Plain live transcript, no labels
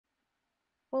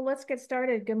Well, let's get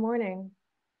started. Good morning.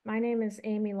 My name is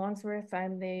Amy Longsworth.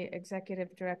 I'm the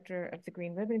Executive Director of the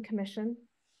Green Ribbon Commission,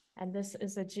 and this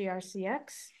is a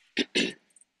GRCx,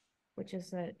 which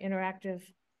is an interactive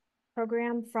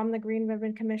program from the Green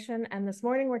Ribbon Commission. And this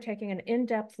morning, we're taking an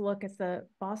in-depth look at the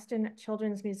Boston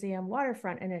Children's Museum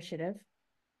Waterfront Initiative.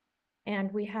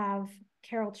 And we have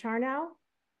Carole Charnow,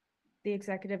 the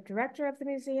Executive Director of the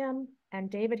museum, and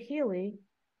David Healy,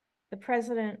 the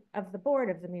president of the board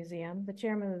of the museum, the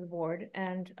chairman of the board,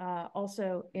 and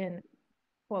also in,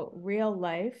 quote, real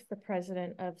life, the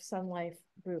president of Sun Life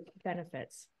Group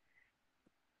Benefits.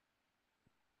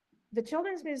 The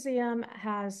Children's Museum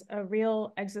has a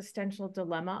real existential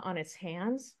dilemma on its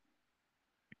hands,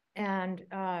 and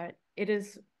it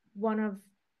is one of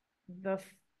the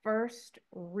first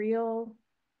real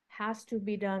has to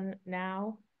be done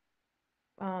now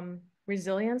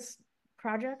resilience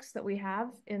projects that we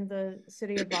have in the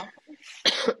city of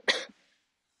Boston.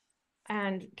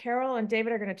 And Carole and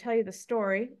David are going to tell you the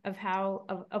story of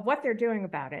what they're doing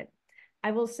about it. I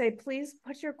will say, please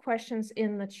put your questions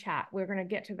in the chat. We're going to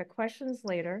get to the questions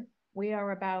later. We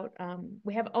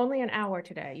have only an hour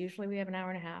today. Usually we have an hour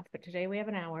and a half, but today we have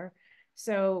an hour.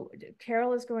 So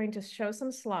Carole is going to show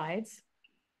some slides.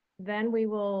 Then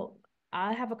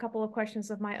I have a couple of questions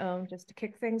of my own just to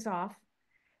kick things off.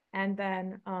 And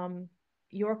then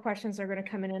your questions are going to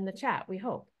come in the chat, we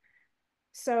hope.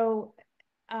 So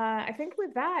I think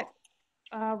with that,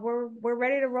 we're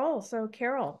ready to roll. So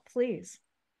Carole, please.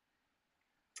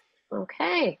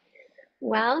 Okay.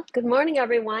 Well, good morning,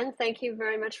 everyone. Thank you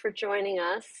very much for joining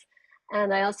us.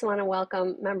 And I also want to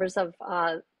welcome members of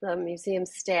the museum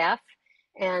staff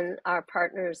and our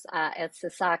partners at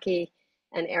Sasaki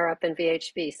and Arup and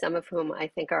VHB, some of whom I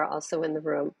think are also in the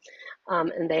room.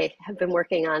 And they have been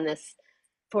working on this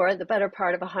for the better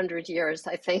part of 100 years,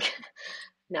 I think.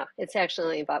 No, it's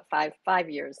actually about five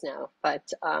years now. But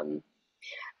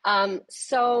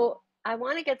so I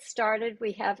want to get started.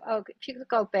 We have, if you could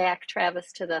go back,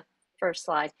 Travis, to the first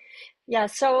slide. Yeah,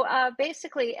 so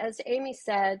basically, as Amy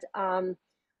said,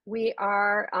 we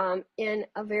are in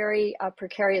a very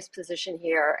precarious position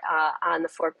here on the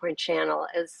Fort Point Channel.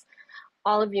 As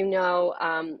all of you know,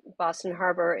 Boston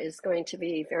Harbor is going to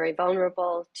be very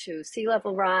vulnerable to sea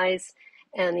level rise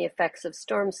and the effects of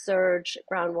storm surge,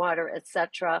 groundwater,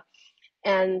 etc.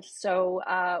 And so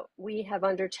we have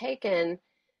undertaken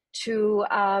to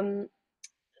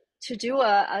do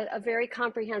a very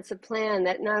comprehensive plan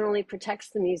that not only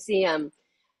protects the museum,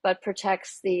 but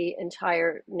protects the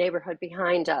entire neighborhood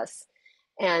behind us,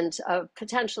 and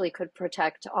potentially could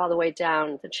protect all the way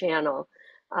down the channel,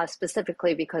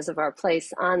 specifically because of our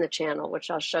place on the channel, which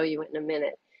I'll show you in a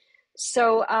minute.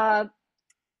 So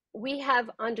we have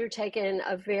undertaken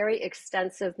a very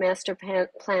extensive master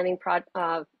planning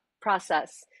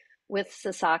process with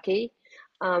Sasaki,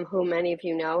 who many of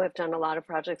you know have done a lot of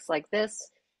projects like this.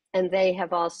 And they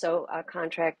have also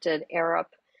contracted Arup,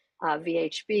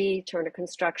 VHB, Turner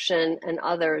Construction, and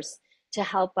others to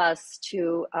help us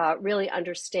to really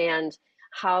understand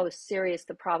how serious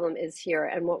the problem is here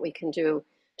and what we can do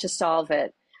to solve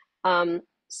it.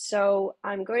 So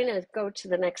I'm going to go to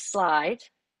the next slide.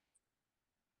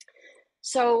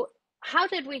 So how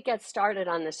did we get started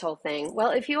on this whole thing?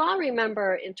 Well, if you all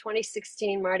remember, in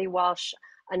 2016, Marty Walsh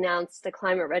announced the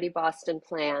Climate Ready Boston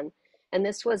Plan. And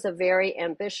this was a very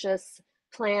ambitious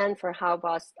plan for how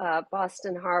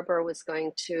Boston Harbor was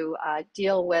going to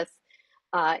deal with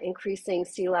increasing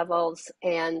sea levels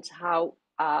and how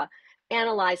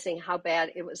analyzing how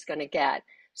bad it was going to get.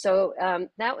 So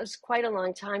that was quite a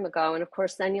long time ago. And of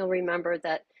course, then you'll remember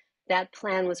that that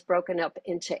plan was broken up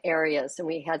into areas. And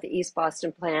we had the East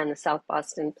Boston Plan, the South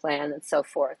Boston Plan, and so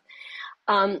forth.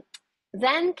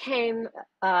 Then came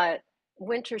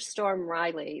Winter Storm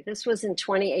Riley. This was in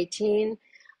 2018.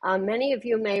 Many of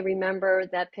you may remember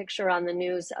that picture on the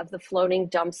news of the floating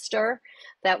dumpster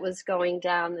that was going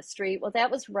down the street. Well,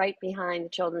 that was right behind the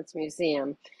Children's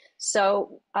Museum.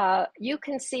 So you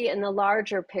can see in the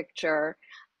larger picture,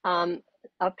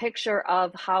 a picture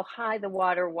of how high the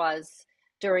water was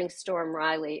during Storm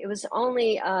Riley. It was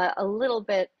only a little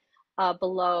bit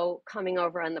below coming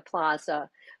over on the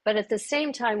plaza. But at the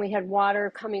same time, we had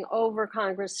water coming over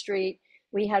Congress Street.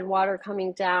 We had water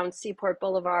coming down Seaport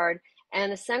Boulevard.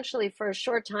 And essentially, for a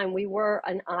short time, we were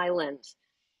an island.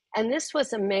 And this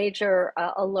was a major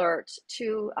alert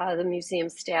to the museum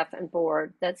staff and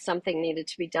board that something needed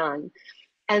to be done.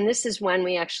 And this is when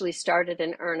we actually started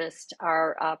in earnest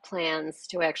our plans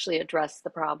to actually address the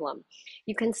problem.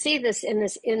 You can see this in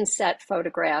this inset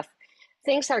photograph.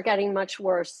 Things are getting much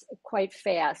worse quite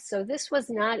fast. So this was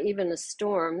not even a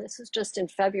storm. This was just in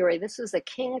February. This was a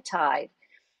king tide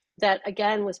that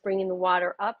again was bringing the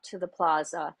water up to the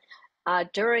plaza.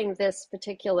 During this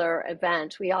particular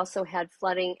event, we also had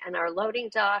flooding in our loading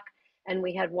dock, and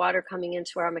we had water coming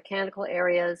into our mechanical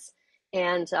areas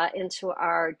and into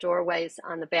our doorways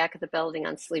on the back of the building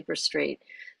on Sleeper Street.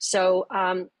 So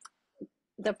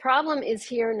the problem is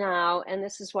here now, and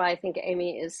this is why I think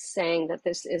Amy is saying that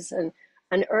this is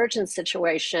an urgent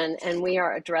situation, and we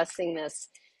are addressing this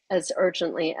as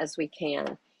urgently as we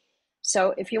can.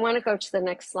 So if you want to go to the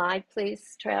next slide,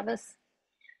 please, Travis.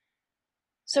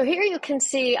 So here you can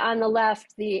see on the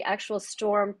left the actual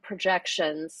storm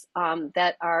projections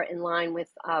that are in line with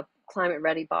Climate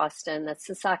Ready Boston. That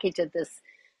Sasaki did this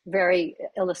very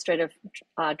illustrative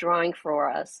drawing for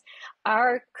us.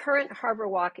 Our current harbor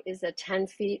walk is at 10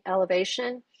 feet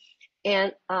elevation,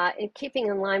 and in keeping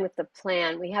in line with the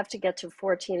plan, we have to get to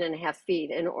 14.5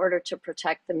 feet in order to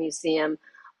protect the museum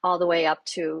all the way up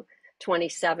to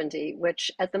 2070, which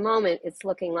at the moment it's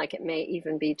looking like it may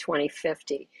even be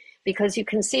 2050. Because you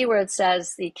can see where it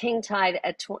says the king tide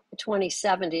at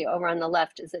 2070 over on the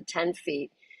left is at 10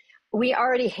 feet. We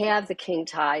already have the king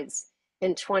tides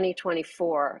in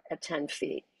 2024 at 10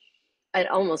 feet,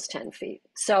 at almost 10 feet.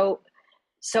 So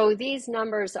these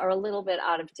numbers are a little bit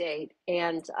out of date,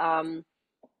 and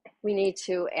we need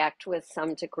to act with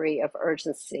some degree of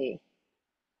urgency.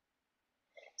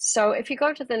 So if you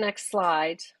go to the next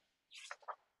slide,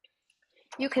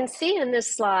 you can see in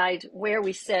this slide where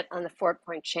we sit on the Fort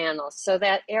Point Channel. So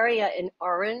that area in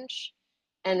orange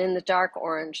and in the dark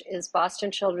orange is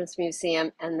Boston Children's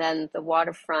Museum, and then the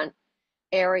waterfront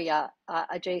area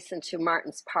adjacent to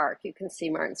Martin's Park. You can see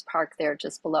Martin's Park there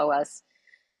just below us.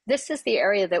 This is the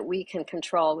area that we can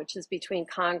control, which is between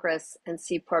Congress and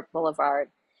Seaport Boulevard.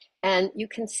 And you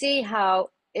can see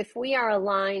how if we are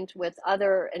aligned with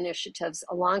other initiatives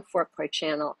along Fort Point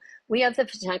Channel, we have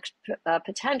the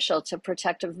potential to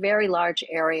protect a very large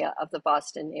area of the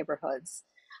Boston neighborhoods.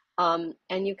 And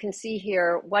you can see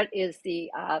here what is the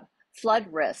flood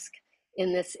risk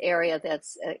in this area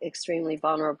that's extremely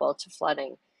vulnerable to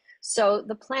flooding. So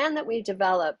the plan that we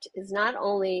developed is not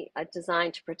only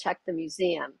designed to protect the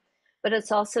museum, but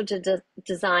it's also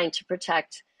designed to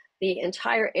protect the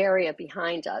entire area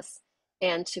behind us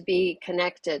and to be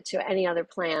connected to any other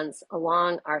plans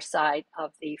along our side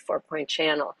of the Fort Point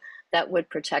Channel that would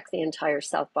protect the entire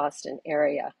South Boston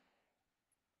area.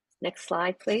 Next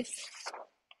slide, please.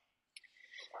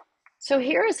 So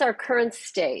here is our current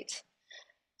state.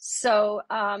 So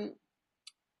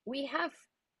we have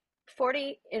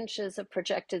 40 inches of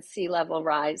projected sea level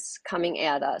rise coming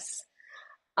at us.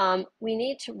 We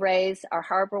need to raise our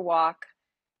harbor walk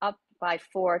up by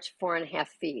 4 to 4.5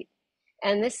 feet.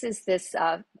 And this is this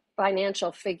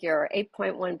financial figure,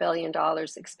 $8.1 billion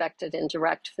expected in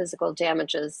direct physical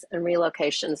damages and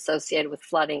relocation associated with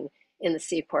flooding in the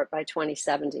seaport by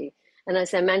 2070. And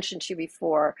as I mentioned to you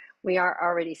before, we are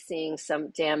already seeing some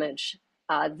damage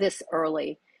this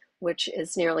early, which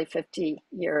is nearly 50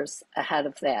 years ahead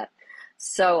of that.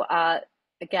 So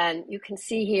again, you can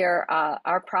see here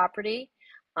our property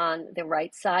on the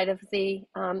right side of the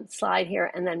slide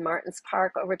here, and then Martin's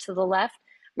Park over to the left.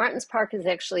 Martin's Park is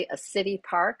actually a city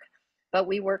park, but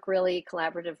we work really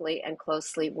collaboratively and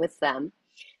closely with them.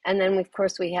 And then, of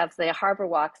course, we have the Harbor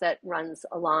Walk that runs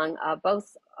along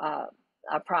both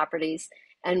properties,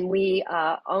 and we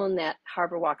own that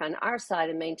Harbor Walk on our side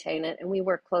and maintain it, and we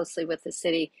work closely with the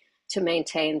city to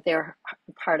maintain their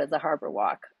part of the Harbor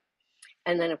Walk.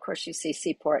 And then, of course, you see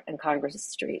Seaport and Congress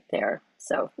Street there.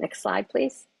 So next slide,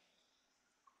 please.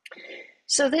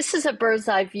 So this is a bird's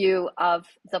eye view of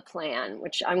the plan,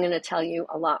 which I'm going to tell you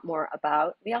a lot more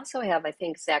about. We also have, I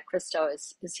think, Zach Christo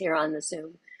is here on the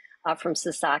Zoom from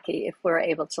Sasaki. If we're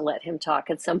able to let him talk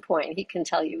at some point, he can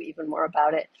tell you even more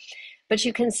about it. But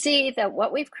you can see that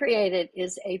what we've created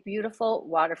is a beautiful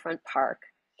waterfront park.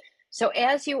 So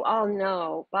as you all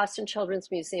know, Boston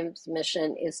Children's Museum's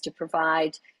mission is to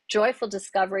provide joyful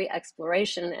discovery,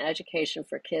 exploration, and education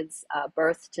for kids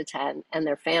birth to 10 and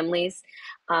their families.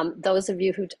 Those of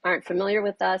you who aren't familiar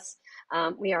with us,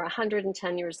 we are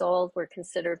 110 years old. We're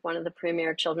considered one of the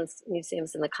premier children's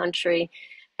museums in the country.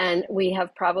 And we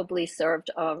have probably served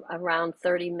around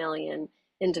 30 million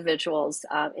individuals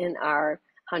in our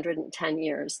 110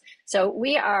 years. So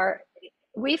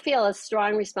we feel a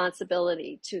strong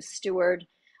responsibility to steward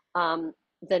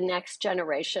the next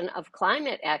generation of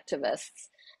climate activists.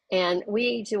 And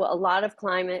we do a lot of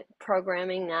climate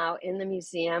programming now in the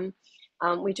museum.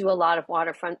 We do a lot of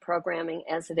waterfront programming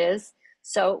as it is.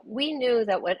 So we knew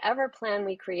that whatever plan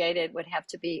we created would have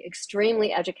to be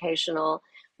extremely educational,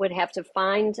 would have to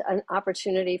find an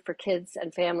opportunity for kids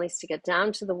and families to get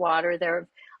down to the water. There are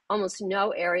almost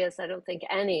no areas, I don't think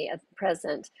any at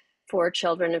present, for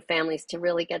children and families to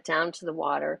really get down to the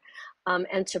water,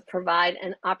 and to provide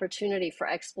an opportunity for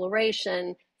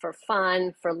exploration, for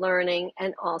fun, for learning,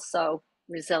 and also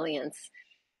resilience.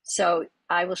 So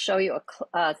I will show you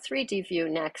a 3D view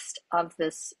next of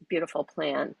this beautiful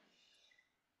plan.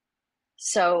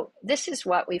 So this is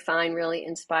what we find really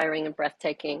inspiring and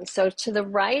breathtaking. So to the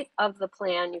right of the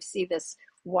plan, you see this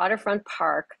waterfront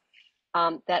park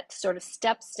that sort of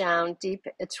steps down deep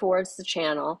towards the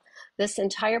channel. This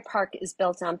entire park is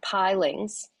built on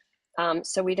pilings,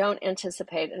 so we don't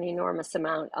anticipate an enormous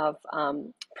amount of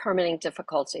permitting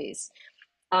difficulties.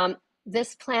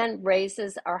 This plan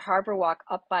raises our harbor walk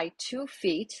up by 2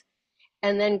 feet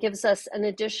and then gives us an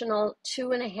additional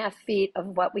 2.5 feet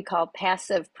of what we call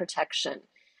passive protection.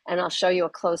 And I'll show you a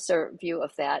closer view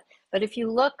of that. But if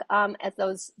you look at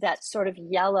that sort of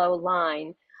yellow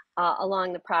line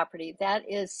along the property, that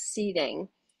is seating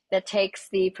that takes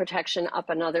the protection up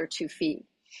another 2 feet.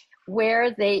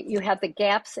 Where you have the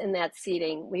gaps in that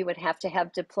seating, we would have to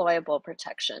have deployable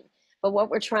protection. But what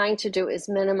we're trying to do is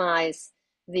minimize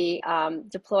the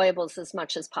deployables as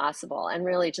much as possible and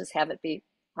really just have it be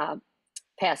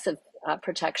passive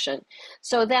protection.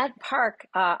 So that park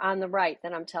on the right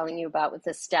that I'm telling you about with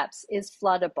the steps is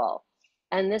floodable.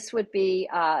 And this would be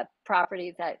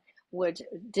property that would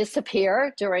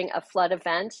disappear during a flood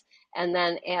event, and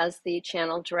then as the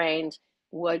channel drained,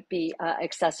 would be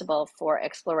accessible for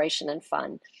exploration and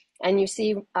fun. And you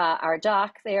see our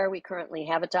dock there. We currently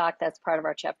have a dock that's part of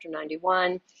our Chapter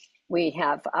 91. We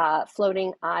have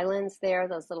floating islands there,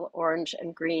 those little orange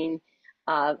and green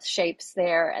shapes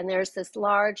there. And there's this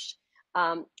large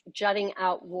jutting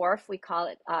out wharf, we call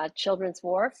it Children's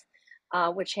Wharf,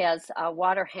 which has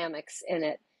water hammocks in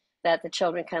it that the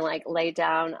children can like lay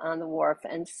down on the wharf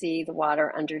and see the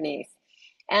water underneath.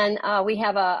 And we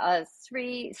have a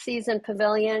 3-season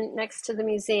pavilion next to the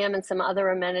museum and some other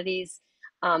amenities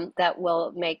that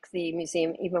will make the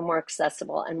museum even more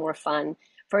accessible and more fun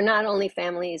for not only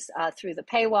families through the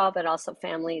paywall, but also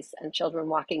families and children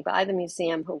walking by the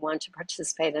museum who want to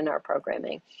participate in our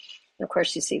programming. And of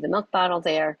course, you see the milk bottle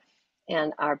there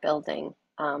and our building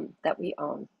that we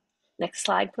own. Next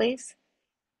slide, please.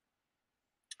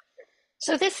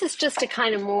 So this is just a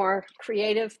kind of more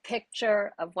creative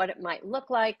picture of what it might look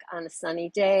like on a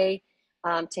sunny day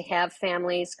to have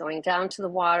families going down to the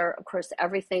water. Of course,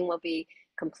 everything will be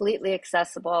completely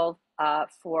accessible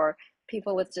for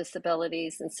people with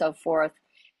disabilities and so forth.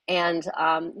 And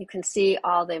you can see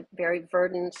all the very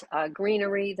verdant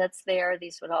greenery that's there.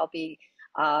 These would all be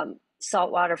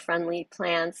saltwater friendly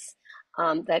plants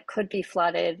that could be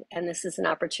flooded. And this is an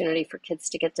opportunity for kids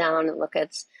to get down and look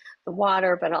at the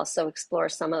water, but also explore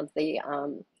some of the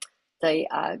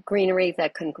greenery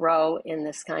that can grow in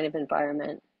this kind of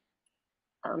environment.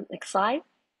 Next slide.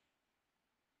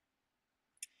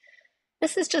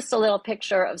 This is just a little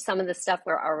picture of some of the stuff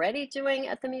we're already doing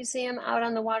at the museum out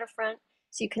on the waterfront.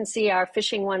 So you can see our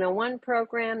Fishing 101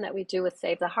 program that we do with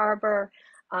Save the Harbor.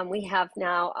 We have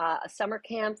now a summer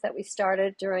camp that we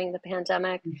started during the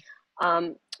pandemic.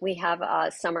 We have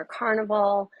a summer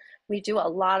carnival. We do a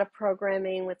lot of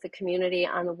programming with the community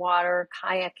on the water,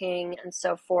 kayaking, and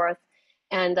so forth.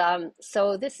 And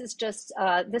so this is just,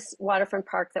 this waterfront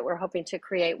park that we're hoping to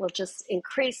create will just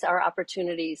increase our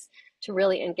opportunities to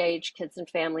really engage kids and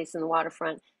families in the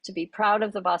waterfront, to be proud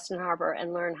of the Boston Harbor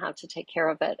and learn how to take care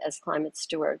of it as climate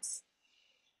stewards.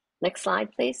 Next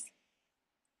slide, please.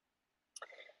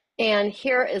 And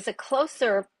here is a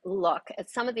closer look at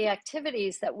some of the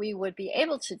activities that we would be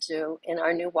able to do in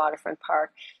our new waterfront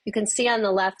park. You can see on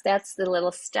the left, that's the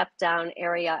little step down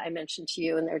area I mentioned to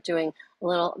you, and they're doing a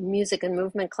little music and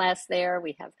movement class there.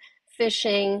 We have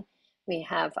fishing, we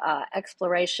have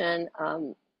exploration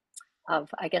of,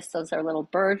 I guess those are little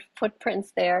bird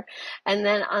footprints there. And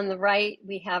then on the right,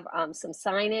 we have some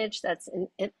signage that's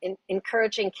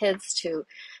encouraging kids to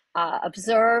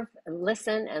observe and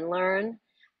listen and learn.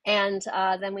 And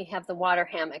then we have the water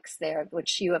hammocks there,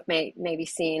 which you have maybe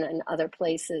seen in other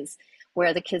places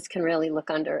where the kids can really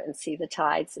look under and see the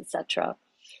tides, etc.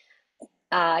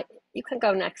 You can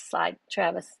go next slide,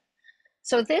 Travis.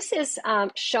 So this is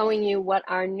showing you what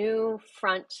our new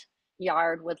front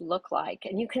yard would look like.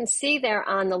 And you can see there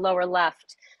on the lower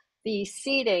left, the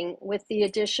seating with the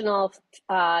additional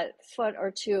foot or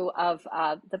two of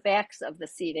the backs of the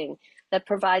seating that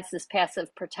provides this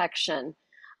passive protection.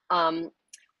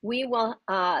 We will,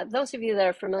 those of you that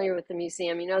are familiar with the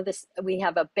museum, you know this, we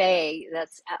have a bay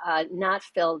that's not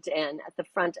filled in at the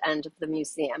front end of the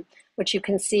museum, which you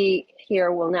can see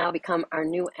here will now become our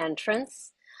new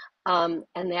entrance. And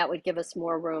that would give us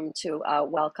more room to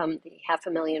welcome the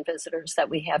 500,000 visitors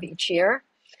that we have each year.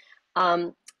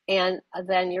 And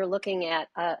then you're looking at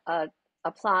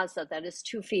a plaza that is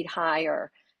 2 feet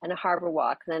higher and a harbor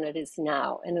walk than it is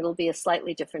now. And it'll be a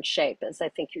slightly different shape, as I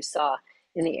think you saw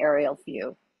in the aerial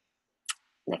view.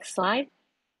 Next slide.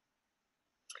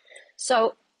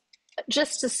 So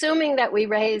just assuming that we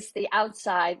raise the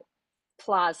outside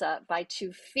plaza by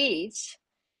 2 feet,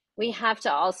 we have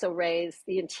to also raise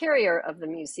the interior of the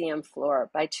museum floor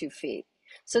by 2 feet.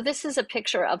 So this is a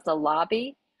picture of the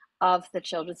lobby of the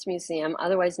Children's Museum,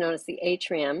 otherwise known as the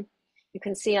atrium. You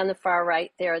can see on the far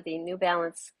right there the New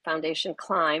Balance Foundation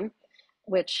climb,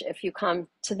 which if you come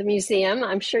to the museum,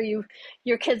 I'm sure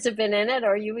your kids have been in it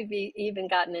or you have even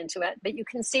gotten into it, but you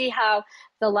can see how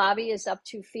the lobby is up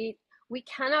 2 feet. We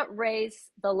cannot raise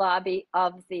the lobby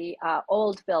of the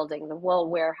old building, the wool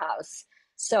warehouse.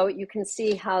 So you can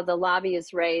see how the lobby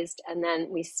is raised and then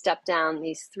we step down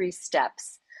these 3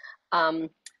 steps.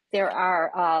 There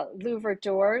are louver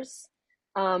doors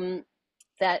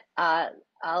that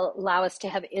allow us to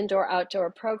have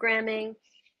indoor-outdoor programming.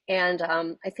 And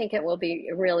I think it will be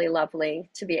really lovely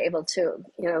to be able to,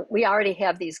 we already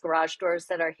have these garage doors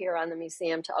that are here on the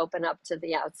museum to open up to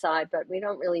the outside, but we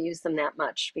don't really use them that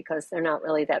much because they're not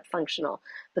really that functional.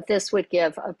 But this would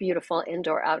give a beautiful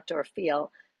indoor-outdoor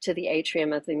feel to the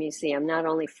atrium of the museum, not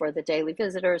only for the daily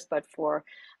visitors, but for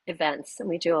events. And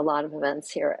we do a lot of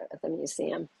events here at the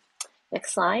museum.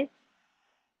 Next slide.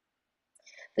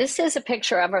 This is a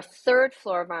picture of our 3rd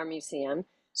floor of our museum.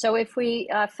 So if we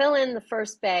fill in the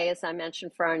first bay, as I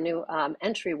mentioned, for our new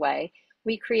entryway,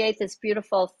 we create this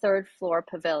beautiful 3rd floor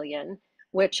pavilion,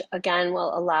 which again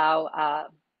will allow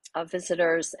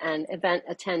visitors and event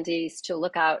attendees to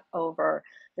look out over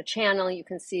the channel. You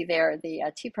can see there the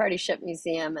Tea Party Ship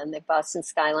Museum and the Boston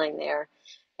skyline there.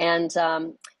 And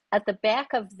at the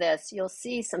back of this, you'll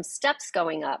see some steps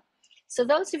going up. So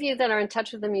those of you that are in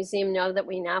touch with the museum know that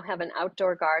we now have an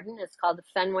outdoor garden. It's called the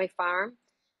Fenway Farm.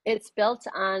 It's built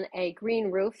on a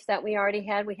green roof that we already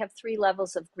had. We have 3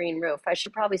 levels of green roof. I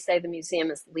should probably say the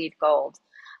museum is LEED Gold.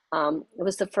 It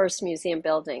was the first museum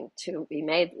building to be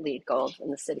made LEED Gold in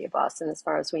the city of Boston, as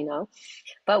far as we know.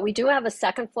 But we do have a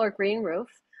 2nd floor green roof,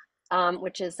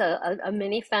 which is a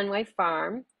mini Fenway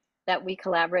Farm that we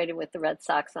collaborated with the Red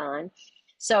Sox on.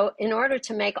 So in order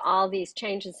to make all these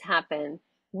changes happen,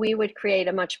 we would create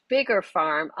a much bigger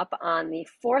farm up on the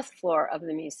 4th floor of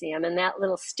the museum. And that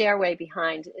little stairway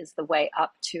behind is the way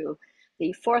up to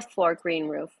the 4th floor green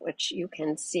roof, which you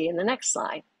can see in the next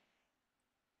slide.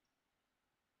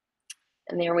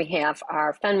 And there we have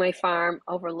our Fenway Farm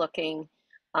overlooking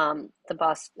the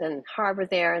Boston Harbor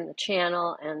there and the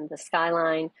channel and the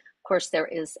skyline. Of course, there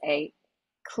is a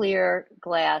clear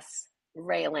glass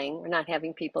railing. We're not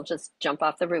having people just jump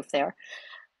off the roof there.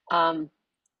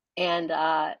 And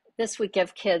this would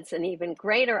give kids an even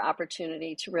greater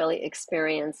opportunity to really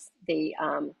experience the,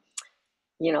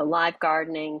 live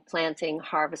gardening, planting,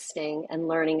 harvesting, and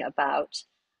learning about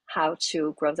how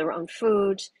to grow their own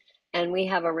food. And we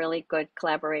have a really good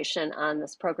collaboration on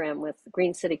this program with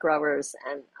Green City Growers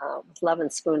and with Love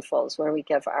and Spoonfuls, where we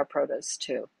give our produce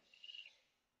to.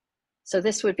 So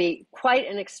this would be quite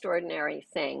an extraordinary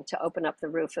thing to open up the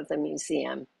roof of the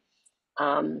museum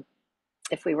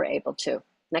if we were able to.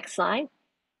 Next slide.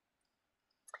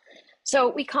 So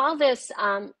we call this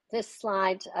this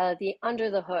slide the under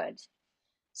the hood.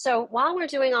 So while we're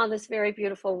doing all this very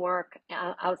beautiful work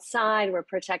outside, we're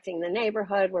protecting the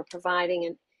neighborhood, we're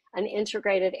providing an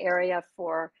integrated area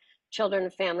for children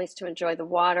and families to enjoy the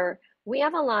water. We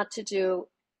have a lot to do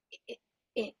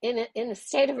in a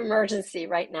state of emergency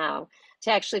right now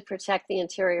to actually protect the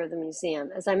interior of the museum.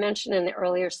 As I mentioned in the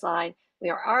earlier slide, we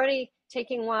are already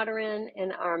taking water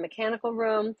in our mechanical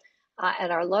room,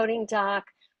 at our loading dock.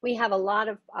 We have a lot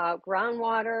of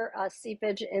groundwater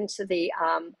seepage into the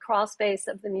crawl space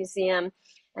of the museum.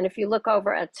 And if you look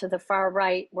over to the far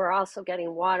right, we're also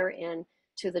getting water in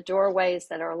to the doorways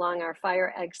that are along our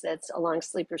fire exits along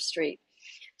Sleeper Street.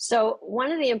 So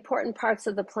one of the important parts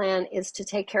of the plan is to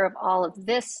take care of all of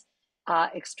this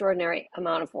extraordinary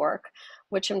amount of work,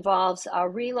 which involves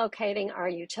relocating our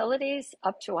utilities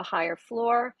up to a higher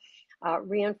floor,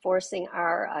 reinforcing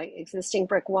our existing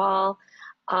brick wall,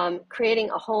 creating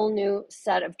a whole new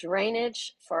set of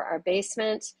drainage for our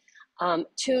basement,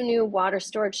 2 new water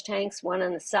storage tanks, one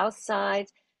on the south side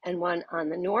and one on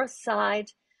the north side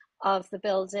of the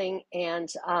building,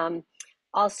 and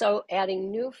also adding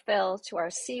new fill to our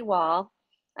seawall.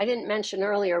 I didn't mention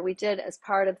earlier, we did, as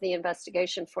part of the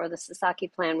investigation for the Sasaki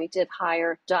plan, we did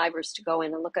hire divers to go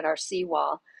in and look at our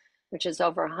seawall, which is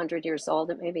over 100 years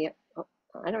old. It may be,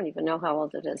 I don't even know how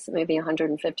old it is, maybe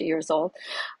 150 years old.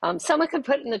 Someone could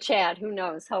put in the chat, who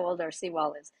knows how old our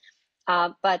seawall is.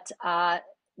 But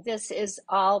this is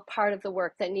all part of the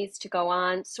work that needs to go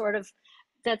on, sort of,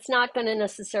 that's not going to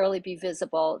necessarily be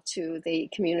visible to the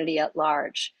community at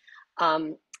large.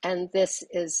 And this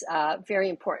is very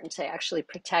important to actually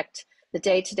protect the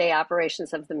day-to-day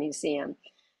operations of the museum,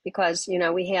 because, you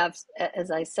know, we have, as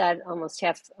I said, almost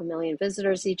 500,000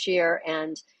 visitors each year,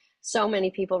 and so many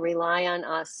people rely on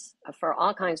us for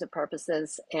all kinds of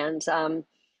purposes, and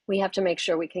we have to make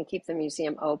sure we can keep the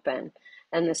museum open.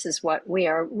 And this is what we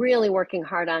are really working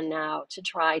hard on now, to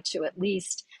try to at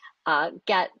least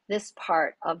get this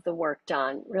part of the work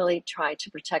done, really try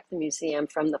to protect the museum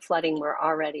from the flooding we're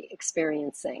already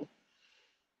experiencing.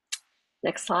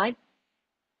 Next slide.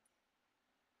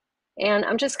 And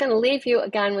I'm just going to leave you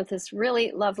again with this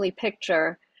really lovely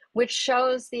picture, which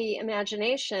shows the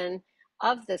imagination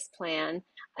of this plan.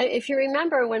 If you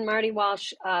remember when Marty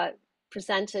Walsh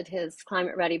presented his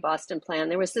Climate Ready Boston plan,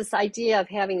 there was this idea of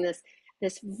having this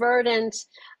verdant,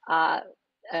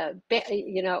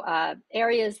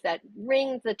 areas that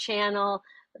ringed the channel,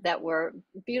 that were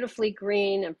beautifully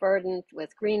green and verdant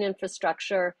with green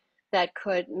infrastructure, that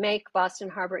could make Boston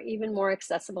Harbor even more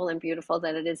accessible and beautiful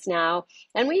than it is now.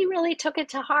 And we really took it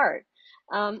to heart.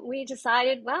 We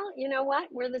decided, well, you know what?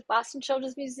 We're the Boston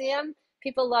Children's Museum.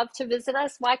 People love to visit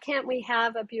us. Why can't we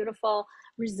have a beautiful,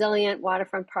 resilient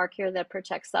waterfront park here that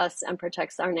protects us and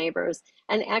protects our neighbors?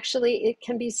 And actually, it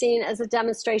can be seen as a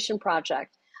demonstration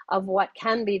project of what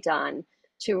can be done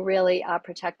to really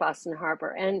protect Boston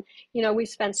Harbor. And, you know, we've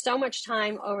spent so much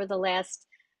time over the last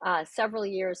several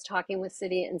years talking with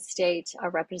city and state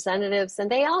representatives, and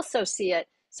they also see it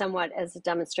somewhat as a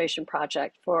demonstration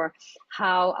project for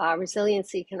how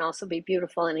resiliency can also be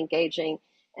beautiful and engaging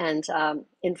and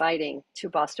inviting to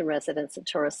Boston residents and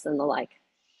tourists and the like.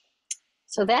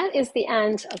 So that is the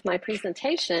end of my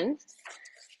presentation.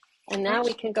 And now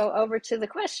we can go over to the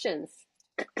questions.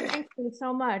 Thank you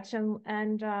so much.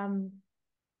 And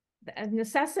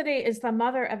necessity is the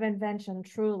mother of invention,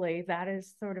 truly. That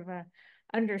is sort of a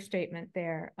understatement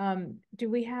there. Do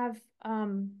we have, are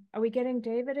we getting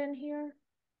David in here?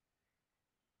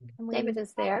 David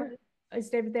is there. Is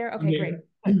David there? Okay, great.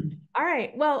 All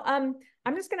right. Well,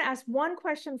 I'm just going to ask one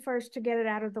question first to get it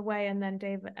out of the way, and then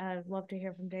David, I'd love to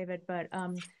hear from David, but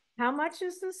how much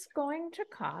is this going to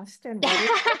cost, and what is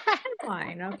the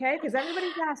timeline? Okay, because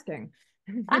everybody's asking.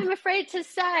 I'm afraid to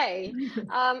say.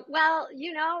 Well,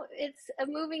 you know, it's a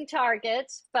moving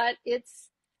target, but it's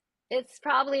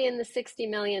probably in the $60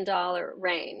 million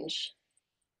range.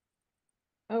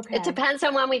 Okay. It depends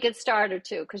on when we get started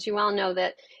too, because you all know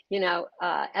that, you know,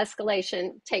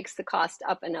 escalation takes the cost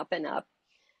up and up and up.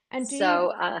 And do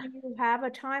you have a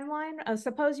timeline?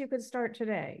 Suppose you could start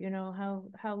today. You know,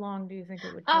 how long do you think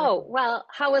it would take? Oh, well,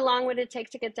 how long would it take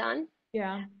to get done?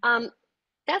 Yeah.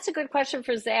 That's a good question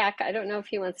for Zach. I don't know if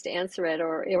he wants to answer it,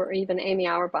 or even Amy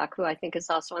Auerbach, who I think is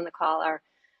also on the call, our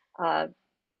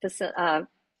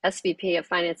SVP of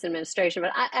Finance Administration.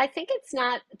 But I think it's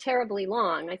not terribly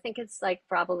long. I think it's like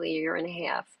probably a year and a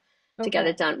half to get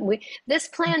it done. This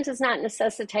plan does not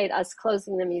necessitate us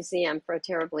closing the museum for a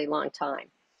terribly long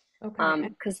time. Okay.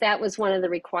 Because that was one of the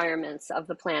requirements of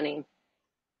the planning.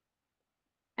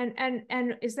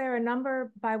 And is there a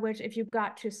number by which, if you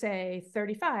got to say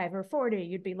 35 or 40,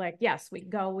 you'd be like, yes, we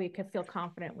go, we could feel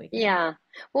confident we can? Yeah.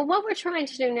 Well, what we're trying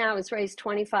to do now is raise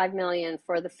 $25 million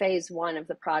for the phase 1 of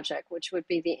the project, which would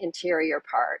be the interior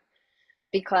part,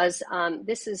 because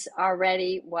this is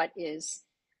already what is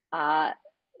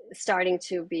starting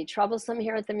to be troublesome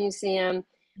here at the museum.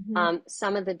 Mm-hmm.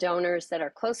 Some of the donors that are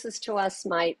closest to us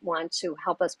might want to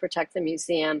help us protect the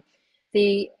museum.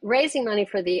 The raising money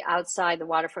for the outside, the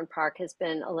waterfront park, has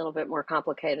been a little bit more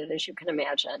complicated, as you can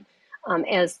imagine.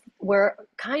 As we're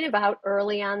kind of out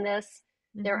early on this,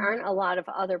 mm-hmm. There aren't a lot of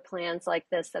other plans like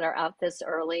this that are out this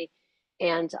early.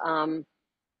 And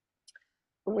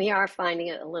we are finding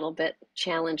it a little bit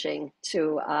challenging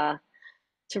to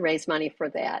raise money for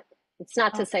that. It's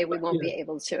not to say we won't be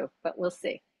able to, but we'll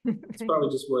see. It's probably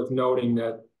just worth noting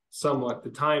that somewhat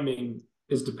the timing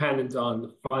is dependent on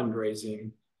the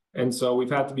fundraising. And so we've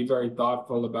had to be very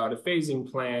thoughtful about a phasing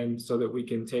plan so that we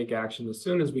can take action as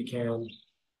soon as we can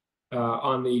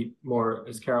on the more,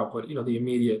 as Carole put, you know, the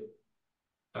immediate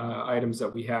items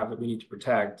that we have that we need to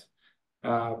protect.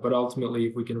 But ultimately,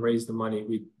 if we can raise the money,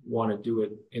 we want to do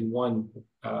it in one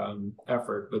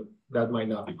effort, but that might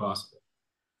not be possible.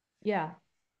 Yeah,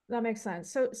 that makes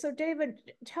sense. So David,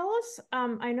 tell us,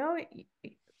 I know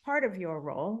part of your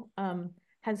role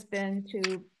has been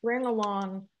to bring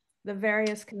along the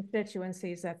various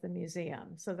constituencies at the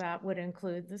museum. So that would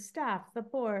include the staff, the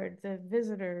board, the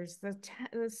visitors, the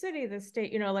city, the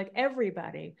state, you know, like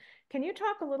everybody. Can you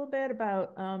talk a little bit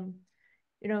about,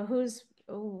 you know,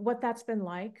 what that's been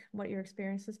like, what your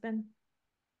experience has been?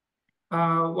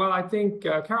 Well, I think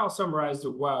Carole summarized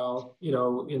it well.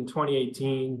 In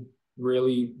 2018,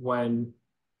 really, when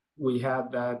we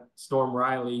had that Storm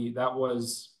Riley, that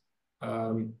was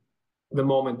um, the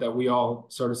moment that we all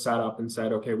sort of sat up and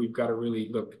said, okay, we've got to really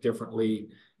look differently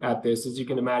at this. As you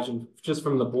can imagine, just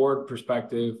from the board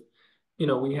perspective,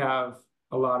 we have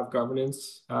a lot of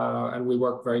governance, and we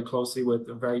work very closely with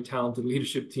a very talented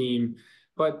leadership team.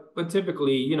 But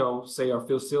typically, say our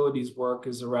facilities work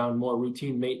is around more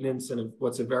routine maintenance and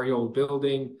what's a very old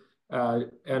building.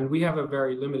 And we have a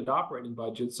very limited operating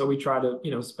budget, so we try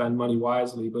to, spend money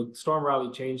wisely. But Storm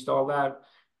Rally changed all that.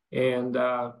 And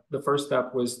the first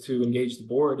step was to engage the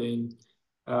board in,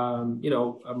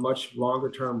 a much longer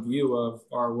term view of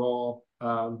our role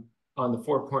on the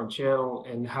Four Point Channel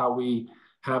and how we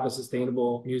have a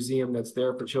sustainable museum that's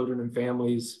there for children and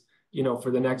families,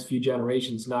 for the next few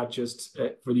generations, not just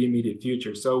for the immediate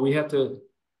future. So we had to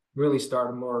really start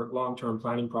a more long-term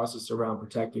planning process around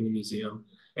protecting the museum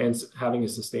and having a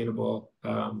sustainable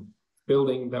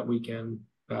building that we can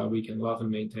love and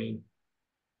maintain.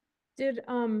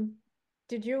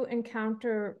 Did you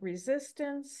encounter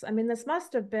resistance? I mean, this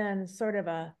must have been sort of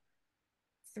a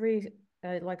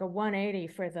like a 180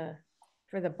 for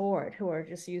the board, who are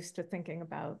just used to thinking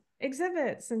about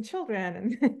exhibits and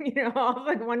children and all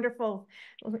the wonderful,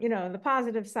 the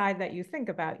positive side that you think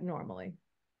about normally.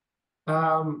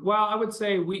 Well, I would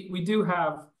say we do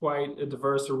have quite a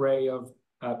diverse array of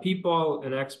people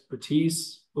and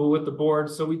expertise with the board.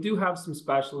 So we do have some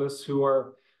specialists who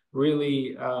are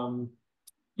really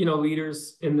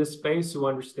leaders in this space who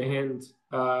understand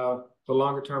the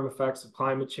longer term effects of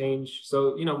climate change.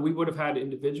 So, we would have had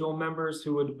individual members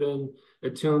who would have been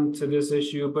attuned to this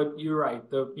issue, but you're right,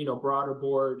 the, broader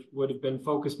board would have been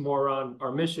focused more on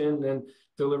our mission and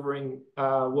delivering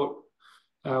on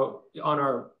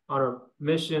our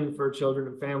mission for children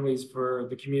and families, for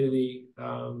the community,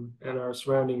 and our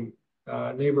surrounding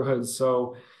neighborhoods.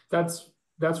 So that's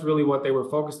really what they were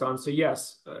focused on. So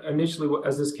yes, initially,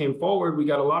 as this came forward, we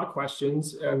got a lot of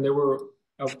questions, and there were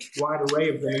a wide array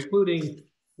of them, including,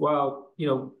 well,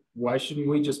 why shouldn't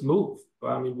we just move?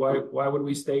 I mean, why would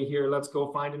we stay here? Let's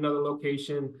go find another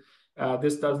location.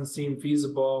 This doesn't seem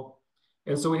feasible.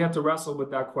 And so we had to wrestle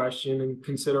with that question and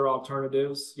consider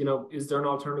alternatives. Is there an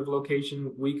alternative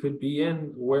location we could be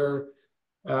in? Where,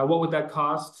 what would that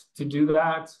cost to do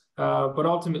that? But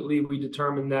ultimately, we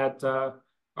determined that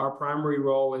our primary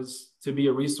role is to be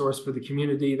a resource for the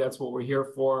community. That's what we're here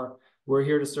for. We're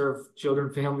here to serve children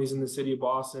and families in the city of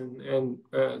Boston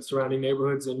and surrounding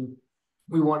neighborhoods. And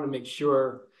we wanted to make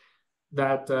sure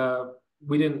that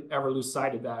we didn't ever lose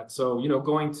sight of that. So,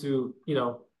 going to,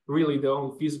 really the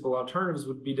only feasible alternatives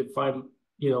would be to find,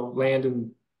 land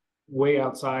and way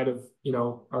outside of,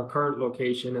 our current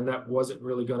location. And that wasn't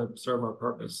really going to serve our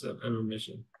purpose and our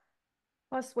mission.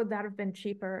 Plus, would that have been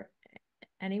cheaper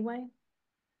anyway?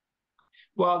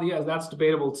 Well, yeah, that's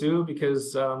debatable too,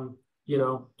 because,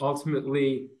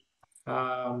 ultimately,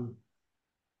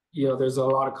 there's a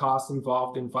lot of costs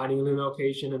involved in finding a new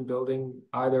location and building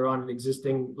either on an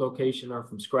existing location or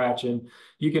from scratch. And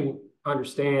you can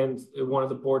understand one of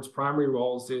the board's primary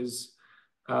roles is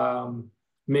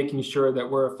making sure that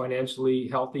we're a financially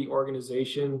healthy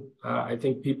organization. I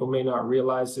think people may not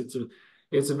realize it's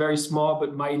a very small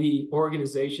but mighty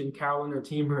organization. Carole and her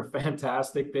team are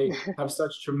fantastic. They have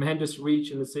such tremendous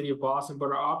reach in the city of Boston, but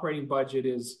our operating budget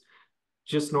is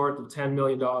just north of $10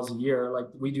 million a year. Like,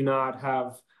 we do not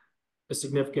have a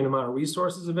significant amount of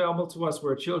resources available to us.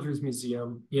 We're a children's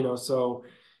museum, so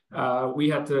we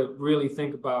had to really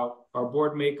think about our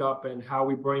board makeup and how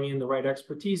we bring in the right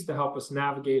expertise to help us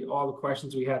navigate all the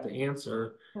questions we had to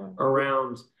answer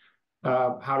around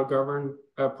how to govern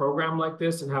a program like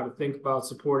this and how to think about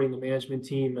supporting the management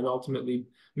team and ultimately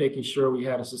making sure we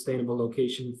had a sustainable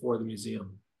location for the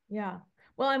museum. Yeah.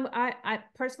 Well, I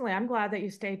personally, I'm glad that you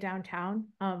stayed downtown.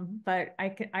 But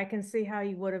I can see how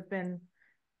you would have been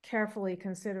carefully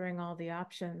considering all the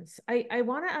options. I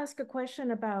want to ask a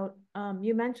question about,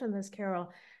 you mentioned this, Carole,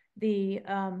 the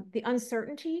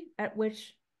uncertainty at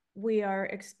which we are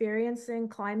experiencing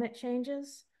climate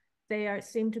changes. They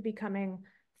seem to be coming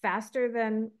faster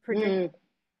than predicted.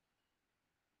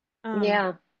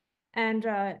 Yeah.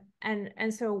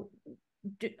 And so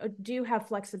do you have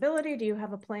flexibility? Do you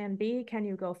have a plan B? Can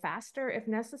you go faster if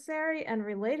necessary? And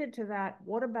related to that,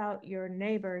 what about your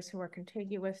neighbors who are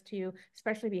contiguous to you,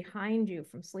 especially behind you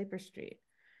from Sleeper Street?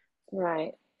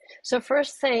 Right. So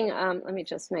first thing, let me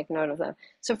just make note of that.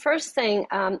 So first thing,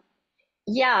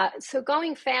 yeah, so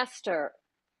going faster,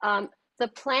 the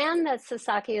plan that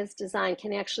Sasaki has designed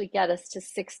can actually get us to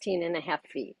 16.5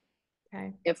 feet.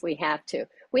 Okay. if we have to.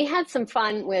 We had some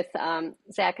fun with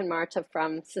Zach and Marta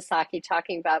from Sasaki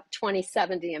talking about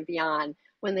 2070 and beyond,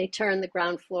 when they turn the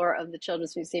ground floor of the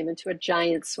Children's Museum into a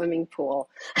giant swimming pool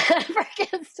for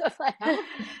kids to play.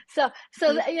 So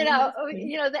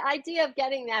the idea of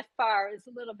getting that far is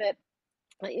a little bit,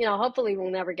 hopefully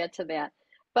we'll never get to that.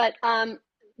 But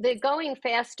the going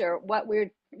faster, what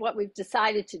we've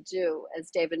decided to do,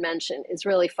 as David mentioned, is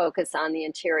really focus on the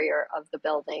interior of the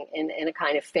building in a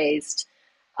kind of phase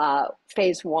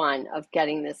one of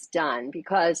getting this done,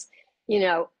 because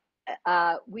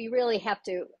we really have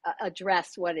to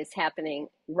address what is happening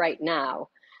right now,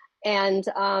 and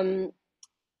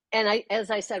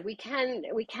as I said, we can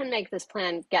make this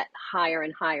plan get higher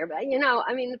and higher. But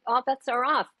all bets are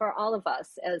off for all of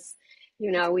us, as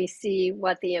we see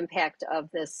what the impact of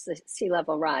this sea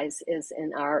level rise is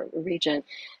in our region.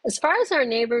 As far as our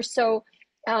neighbors, so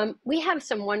we have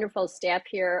some wonderful staff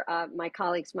here. My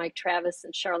colleagues Mike Travis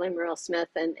and Charlene Merrill Smith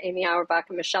and Amy Auerbach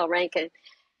and Michelle Rankin,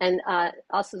 and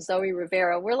also Zoe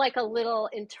Rivera. We're like a little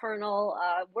internal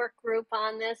work group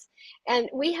on this. And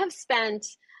we have spent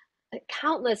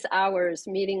countless hours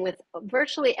meeting with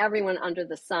virtually everyone under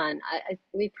the sun.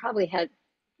 We probably had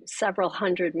several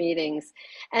hundred meetings.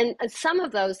 And some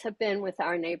of those have been with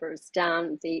our neighbors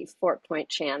down the Fort Point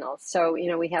Channel. So,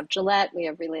 we have Gillette, we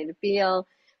have Related Beal,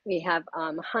 we have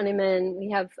Honeyman, we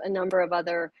have a number of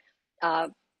other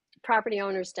property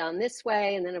owners down this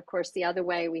way. And then, of course, the other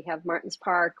way, we have Martins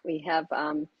Park, we have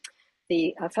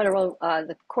the federal,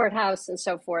 the courthouse and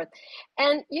so forth.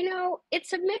 And,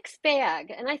 it's a mixed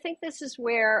bag. And I think this is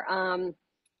where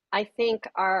I think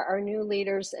our new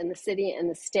leaders in the city and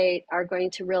the state are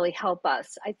going to really help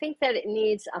us. I think that it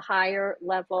needs a higher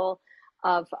level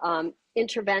of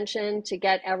intervention to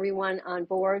get everyone on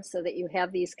board so that you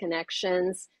have these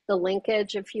connections, the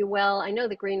linkage, if you will. I know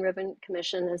the Green Ribbon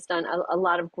Commission has done a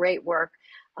lot of great work.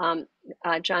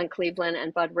 John Cleveland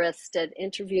and Bud Riss did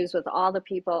interviews with all the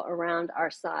people around our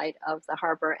side of the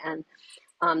harbor and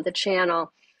the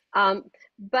channel.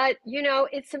 But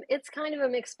it's kind of a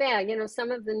mixed bag.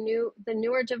 Some of the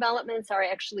newer developments are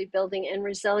actually building in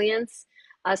resilience.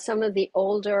 Some of the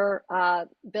older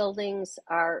buildings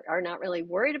are not really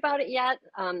worried about it yet.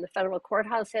 The federal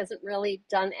courthouse hasn't really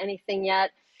done anything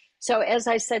yet. So as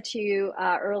I said to you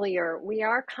earlier, we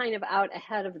are kind of out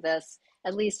ahead of this,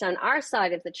 at least on our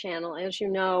side of the channel. As you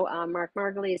know, Mark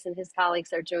Margulies and his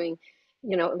colleagues are doing,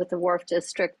 with the Wharf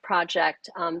District project,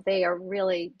 they are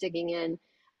really digging in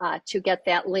to get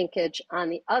that linkage on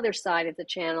the other side of the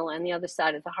channel and the other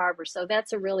side of the harbor. So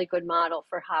that's a really good model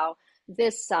for how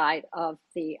this side of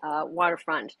the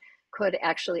waterfront could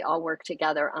actually all work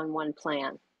together on one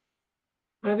plan.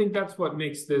 I think that's what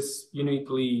makes this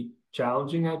uniquely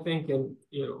challenging, I think. And,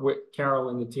 what Carole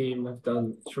and the team have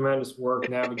done tremendous work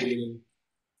navigating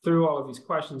through all of these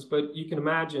questions. But you can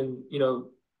imagine,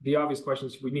 the obvious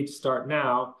questions, we need to start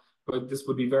now, but this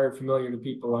would be very familiar to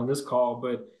people on this call.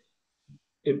 But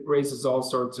it raises all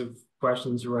sorts of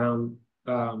questions around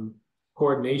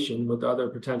coordination with other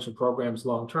potential programs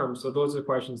long term. So those are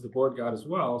questions the board got as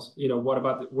well. What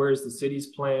about where's the city's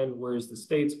plan? Where's the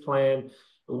state's plan?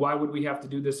 Why would we have to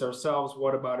do this ourselves?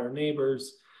 What about our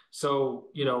neighbors? So,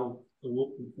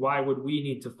 why would we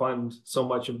need to fund so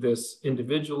much of this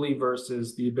individually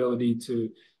versus the ability to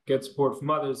get support from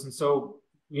others? And so,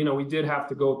 we did have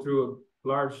to go through a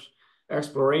large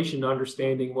exploration,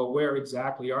 understanding, well, where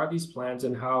exactly are these plans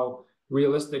and how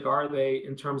realistic are they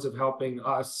in terms of helping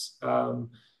us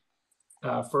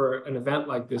for an event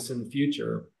like this in the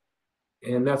future.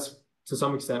 And that's to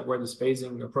some extent where this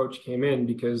phasing approach came in,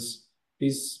 because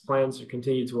these plans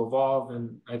continue to evolve.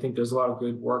 And I think there's a lot of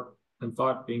good work and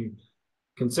thought being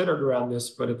considered around this,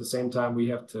 but at the same time, we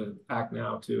have to act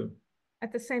now too.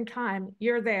 At the same time,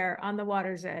 you're there on the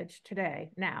water's edge today,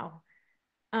 now.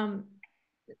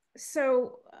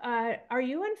 So are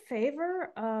you in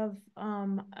favor of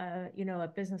a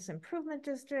business improvement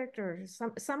district or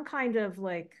some kind of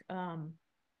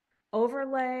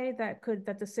overlay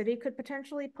that the city could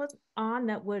potentially put on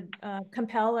that would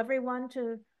compel everyone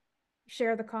to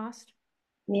share the cost?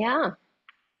 Yeah.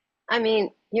 I mean,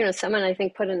 someone I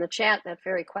think put in the chat that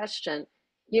very question.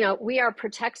 We are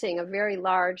protecting a very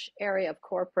large area of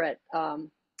corporate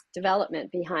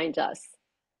development behind us.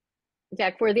 In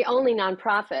fact, we're the only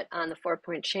nonprofit on the Fort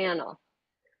Point Channel.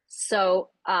 So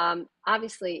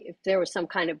obviously, if there was some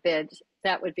kind of bid,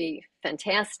 that would be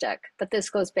fantastic. But this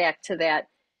goes back to that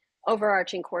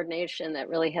overarching coordination that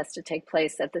really has to take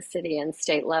place at the city and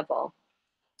state level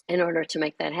in order to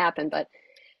make that happen. But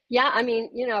yeah, I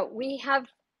mean, we have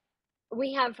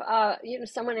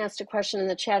someone asked a question in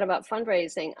the chat about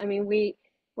fundraising. I mean,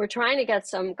 we're trying to get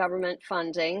some government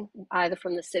funding, either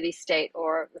from the city, state,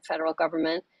 or the federal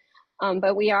government.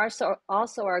 But we also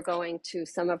are going to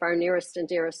some of our nearest and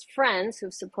dearest friends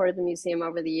who've supported the museum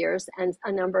over the years, and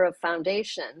a number of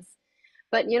foundations.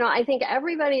 But I think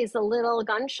everybody is a little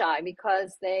gun shy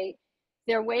because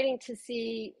they're waiting to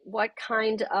see what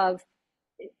kind of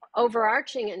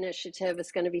overarching initiative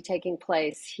is going to be taking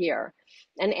place here.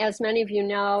 And as many of you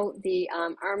know, the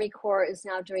Army Corps is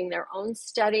now doing their own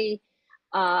study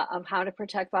of how to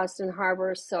protect Boston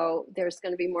Harbor. So there's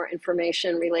going to be more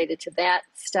information related to that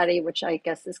study, which I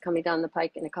guess is coming down the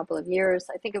pike in a couple of years.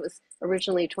 I think it was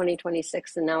originally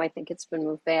 2026, and now I think it's been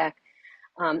moved back.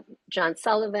 John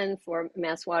Sullivan for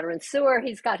Mass Water and Sewer,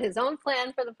 he's got his own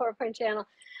plan for the 4-Point Channel.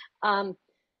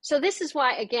 So this is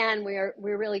why, again, we're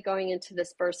really going into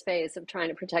this first phase of trying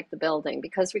to protect the building,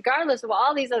 because regardless of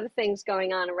all these other things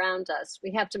going on around us,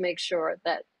 we have to make sure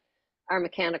that our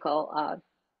mechanicals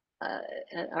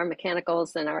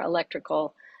and our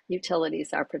electrical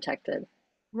utilities are protected.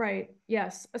 Right.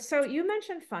 Yes. So you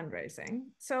mentioned fundraising.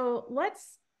 So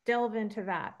let's delve into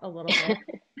that a little bit.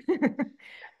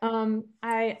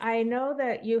 I know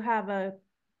that you have a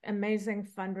amazing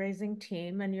fundraising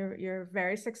team and you're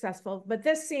very successful, but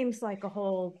this seems like a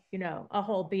whole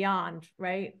beyond,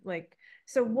 right? Like,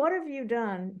 so what have you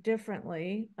done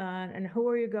differently, and who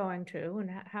are you going to, and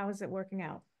how is it working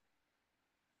out?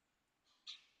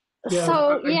 Yeah,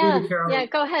 so Carole,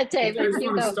 go ahead, David. I just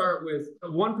want to start with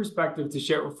one perspective to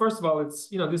share. Well, first of all, it's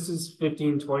this is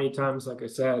 15, 20 times, like I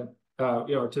said,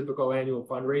 our typical annual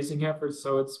fundraising efforts.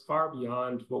 So it's far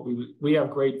beyond what we have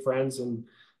great friends and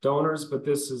donors, but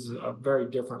this is a very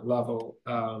different level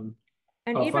and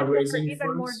of fundraising.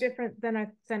 Even more different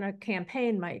than a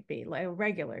campaign might be, like a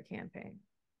regular campaign.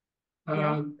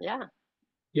 Yeah.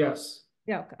 Yes.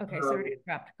 Yeah. Okay. Sorry to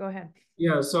interrupt. Go ahead.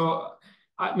 Yeah. So,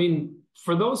 I mean,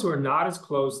 for those who are not as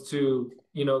close to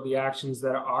the actions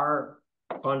that are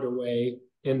underway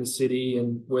in the city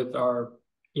and with our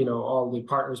all the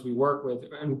partners we work with,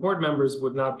 and board members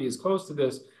would not be as close to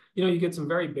this. You get some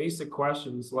very basic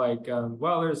questions like,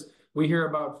 we hear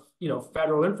about,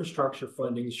 federal infrastructure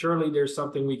funding. Surely there's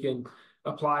something we can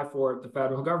apply for at the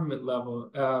federal government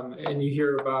level. And you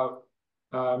hear about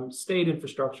state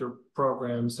infrastructure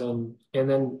programs. And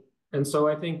so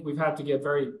I think we've had to get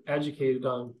very educated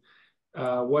on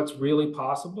what's really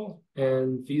possible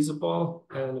and feasible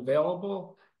and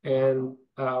available. And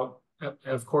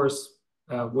of course,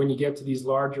 when you get to these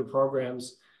larger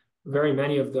programs, very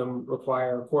many of them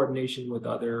require coordination with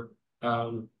other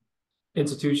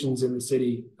institutions in the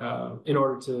city in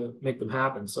order to make them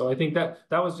happen. So I think that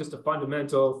was just a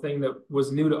fundamental thing that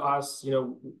was new to us.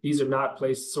 These are not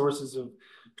sources of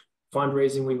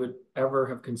fundraising we would ever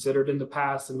have considered in the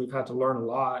past, and we've had to learn a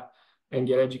lot and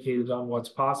get educated on what's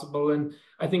possible. And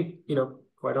I think,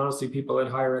 quite honestly, people had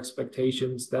higher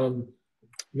expectations than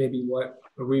maybe what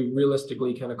we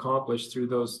realistically can accomplish through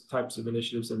those types of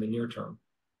initiatives in the near term.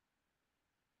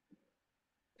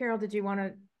 Carole, did you want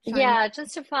to? Yeah,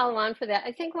 just to follow on for that.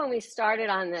 I think when we started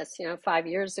on this, 5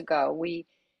 years ago, we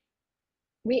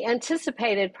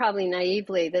anticipated, probably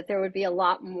naively, that there would be a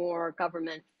lot more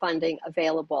government funding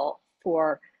available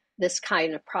for this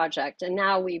kind of project. And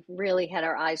now we've really had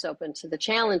our eyes open to the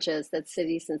challenges that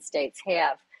cities and states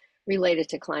have related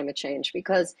to climate change,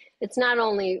 because it's not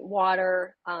only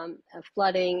water,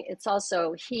 flooding, it's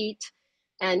also heat.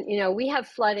 And, we have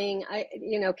flooding.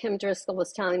 Kim Driscoll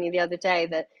was telling me the other day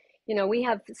that, we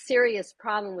have a serious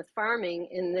problem with farming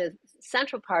in the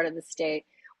central part of the state,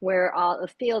 where all the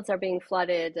fields are being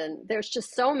flooded. And there's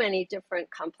just so many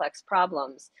different complex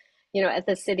problems, at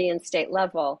the city and state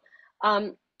level.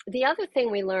 The other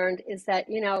thing we learned is that,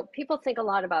 people think a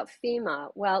lot about FEMA.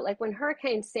 Well, like when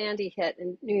Hurricane Sandy hit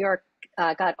and New York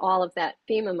got all of that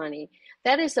FEMA money,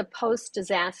 that is a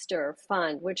post-disaster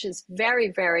fund, which is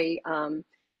very, very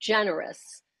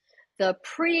generous. The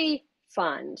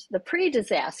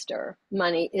pre-disaster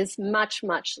money is much,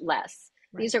 much less.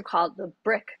 Right. These are called the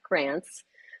BRIC grants.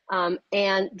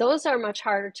 And those are much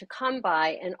harder to come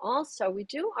by. And also, we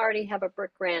do already have a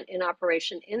BRIC grant in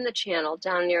operation in the channel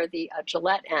down near the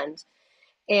Gillette end.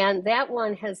 And that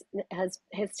one has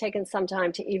taken some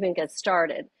time to even get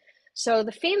started. So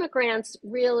the FEMA grants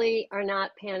really are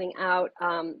not panning out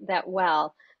that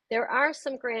well. There are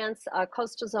some grants.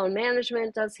 Coastal Zone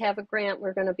Management does have a grant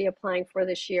we're going to be applying for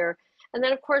this year. And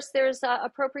then, of course, there's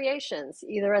appropriations,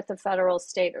 either at the federal,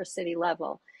 state, or city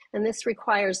level. And this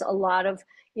requires a lot of,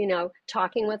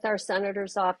 talking with our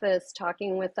senator's office,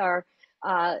 talking with our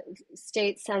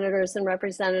state senators and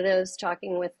representatives,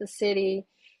 talking with the city.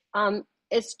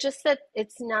 It's just that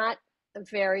it's not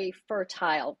very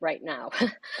fertile right now.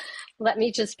 Let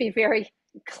me just be very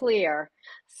clear.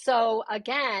 So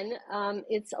again,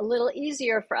 it's a little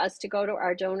easier for us to go to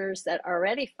our donors that are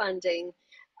already funding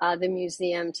the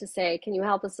museum to say, can you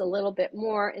help us a little bit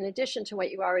more in addition to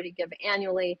what you already give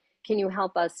annually? Can you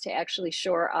help us to actually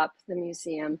shore up the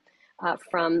museum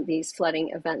from these flooding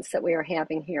events that we are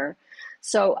having here?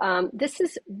 So this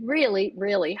is really,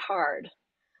 really hard.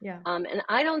 Yeah. And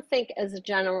I don't think as a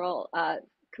general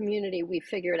community, we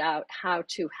figured out how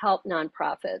to help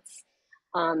nonprofits,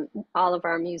 all of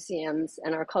our museums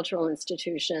and our cultural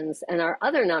institutions and our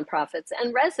other nonprofits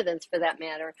and residents for that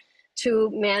matter,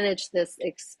 to manage this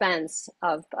expense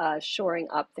of shoring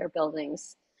up their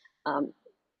buildings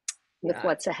with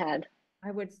what's ahead.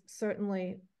 I would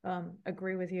certainly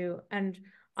agree with you. And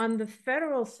on the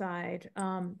federal side,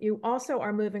 you also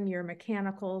are moving your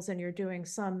mechanicals and you're doing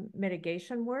some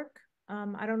mitigation work.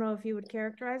 I don't know if you would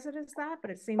characterize it as that, but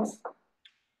it seems,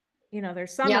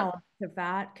 there's some element of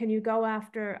that. Can you go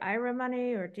after IRA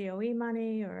money or DOE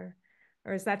money, or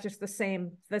is that just the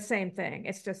same thing?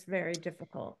 It's just very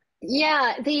difficult.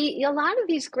 Yeah, a lot of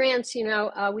these grants,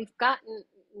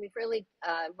 we've really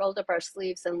rolled up our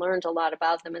sleeves and learned a lot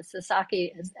about them. And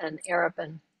Sasaki and Arab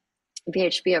and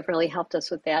VHB have really helped us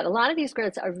with that. A lot of these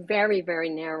grants are very, very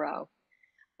narrow.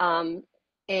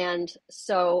 And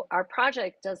so our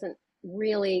project doesn't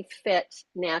really fit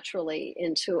naturally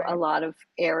into a lot of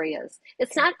areas.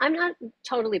 I'm not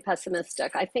totally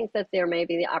pessimistic. I think that there may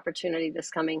be the opportunity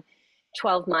this coming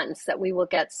 12 months that we will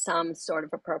get some sort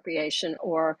of appropriation,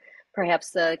 or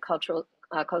perhaps the cultural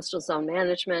coastal zone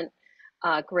management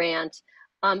grant.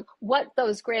 What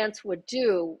those grants would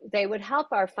do, they would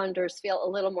help our funders feel a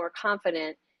little more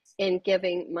confident in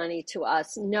giving money to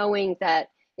us, knowing that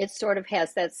it sort of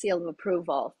has that seal of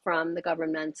approval from the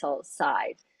governmental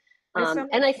side.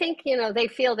 And I think, they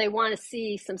feel they want to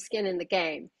see some skin in the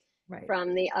game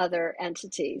from the other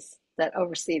entities that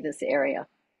oversee this area.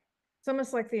 It's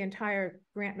almost like the entire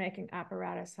grant-making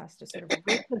apparatus has to sort of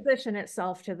reposition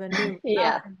itself to the new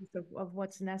of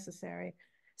what's necessary.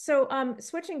 So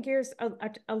switching gears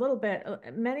a little bit,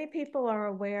 many people are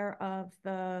aware of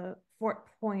the Fort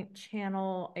Point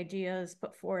Channel ideas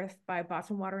put forth by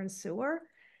Boston Water and Sewer.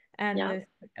 And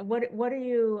what are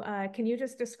you, can you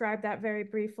just describe that very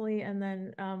briefly? And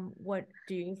then how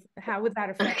would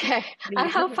that affect? Okay, I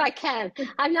hope I can.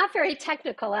 I'm not very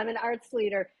technical. I'm an arts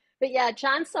leader. But yeah,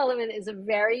 John Sullivan is a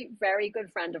very, very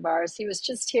good friend of ours. He was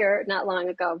just here not long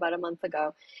ago, about a month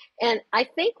ago. And I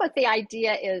think what the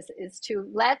idea is to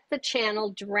let the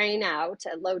channel drain out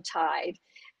at low tide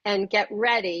and get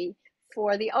ready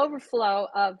for the overflow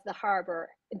of the harbor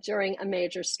during a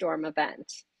major storm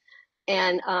event.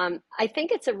 And I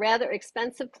think it's a rather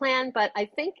expensive plan, but I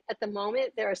think at the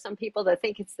moment there are some people that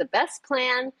think it's the best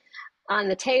plan on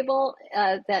the table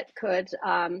that could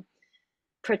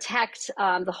protect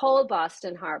the whole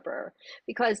Boston Harbor,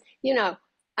 because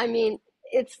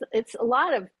it's a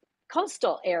lot of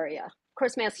coastal area. Of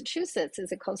course, Massachusetts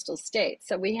is a coastal state,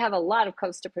 so we have a lot of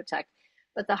coast to protect.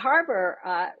 But the harbor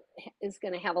is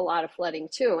going to have a lot of flooding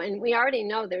too, and we already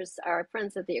know there's our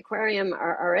friends at the aquarium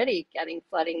are already getting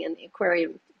flooding in the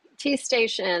aquarium T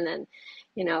station and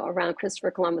around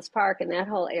Christopher Columbus Park and that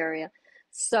whole area.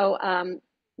 So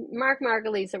Mark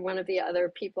Margulies or one of the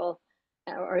other people,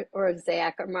 or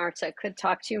Zach or Marta, could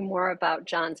talk to you more about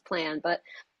John's plan, but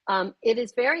it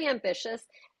is very ambitious.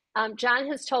 John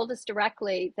has told us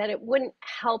directly that it wouldn't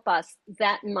help us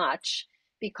that much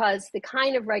because the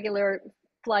kind of regular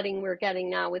flooding we're getting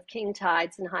now with king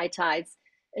tides and high tides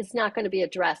is not going to be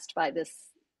addressed by this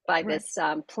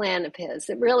plan of his.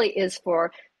 It really is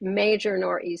for major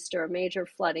nor'easter, major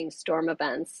flooding storm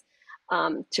events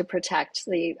to protect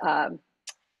the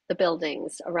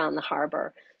buildings around the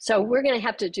harbor. So we're going to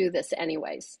have to do this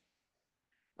anyways.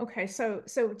 Okay, so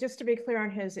just to be clear on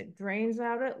his, it drains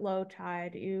out at low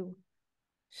tide. You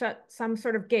shut some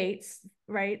sort of gates,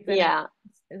 right?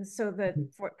 So the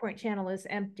Fort Point Channel is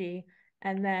empty,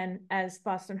 and then as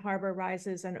Boston Harbor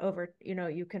rises and over,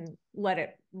 you can let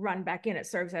it run back in. It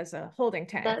serves as a holding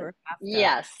tank or a bathtub.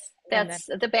 Yes, that's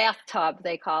the bathtub,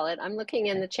 they call it. I'm looking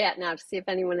in the chat now to see if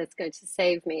anyone is going to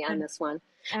save me on this one.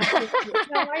 Absolutely.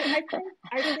 No, I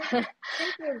think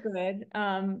you're good.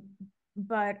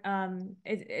 But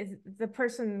the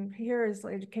person here is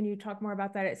like, can you talk more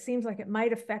about that? It seems like it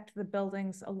might affect the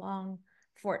buildings along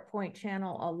Fort Point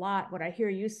Channel a lot. What I hear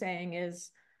you saying is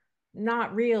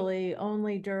not really,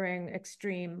 only during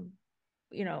extreme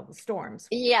storms.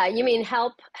 Yeah, you mean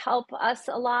help us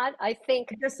a lot? I think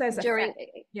just says during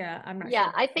I'm not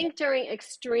sure. I think during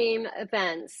extreme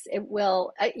events it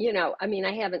will, I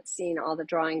haven't seen all the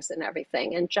drawings and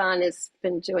everything, and John has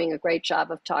been doing a great job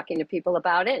of talking to people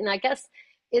about it, and I guess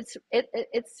it's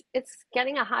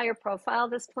getting a higher profile,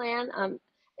 this plan,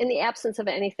 in the absence of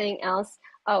anything else.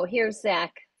 Oh, here's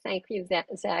Zach. Thank you, Zach.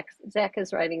 Zach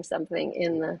is writing something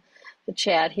in the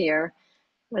chat here.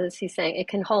 What is he saying? It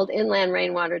can hold inland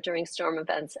rainwater during storm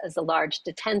events as a large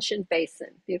detention basin.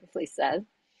 Beautifully said.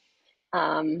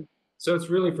 So it's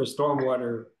really for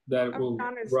stormwater that will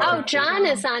Oh, John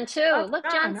is on too. Look,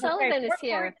 John Sullivan is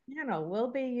here. Channel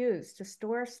will be used to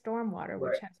store stormwater,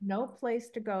 which has no place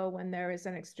to go when there is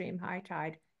an extreme high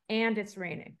tide and it's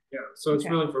raining. Yeah, so it's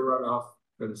really for runoff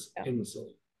in the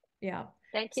city. Yeah.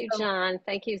 Thank you, John.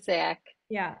 Thank you, Zach.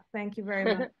 Yeah, thank you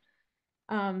very much.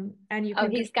 And you can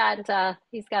he's got a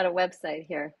website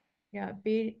here. Yeah,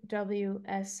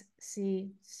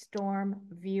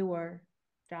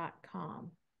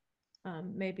 bwscstormviewer.com.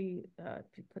 Maybe if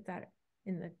you put that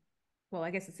in the, well, I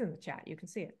guess it's in the chat, you can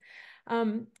see it.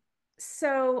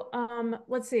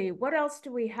 Let's see, what else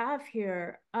do we have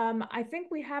here? I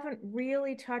think we haven't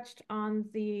really touched on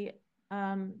the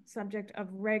subject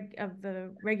of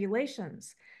the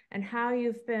regulations and how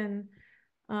you've been,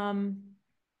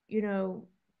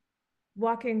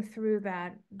 walking through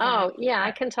that. Oh, yeah,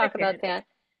 I can talk about that.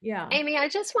 Yeah. Amy, I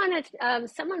just wanted,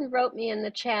 someone wrote me in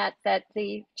the chat that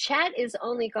the chat is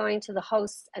only going to the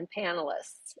hosts and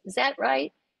panelists. Is that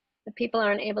right? The people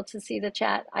aren't able to see the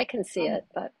chat? I can see it,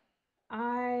 but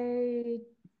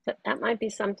that might be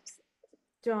some.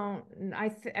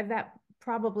 That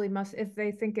probably must, if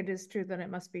they think it is true, then it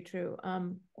must be true.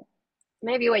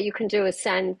 Maybe what you can do is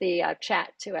send the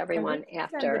chat to everyone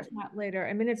after. Send the chat later.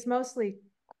 I mean, it's mostly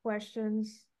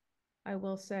questions, I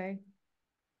will say.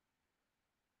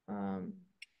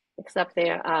 Except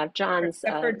there, John's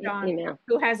John, email,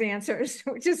 who has answers,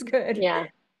 which is good. Yeah,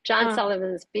 John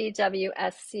Sullivan's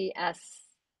BWSC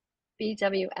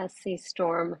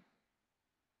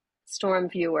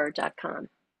stormviewer.com.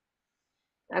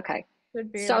 Okay.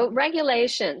 So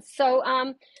regulations. So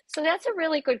that's a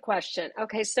really good question.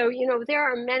 Okay, so there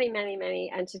are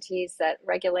many entities that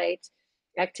regulate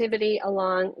activity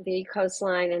along the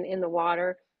coastline and in the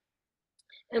water.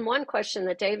 And one question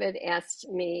that David asked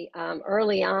me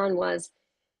early on was,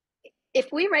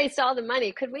 if we raised all the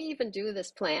money, could we even do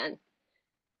this plan?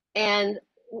 And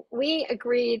we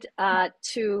agreed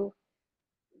to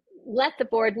let the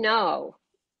board know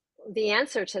the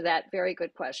answer to that very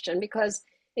good question, because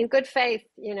in good faith,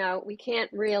 we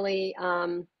can't really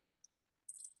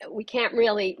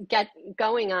get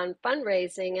going on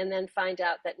fundraising and then find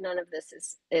out that none of this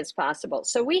is possible.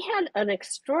 So we had an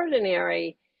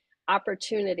extraordinary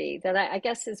opportunity that I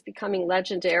guess is becoming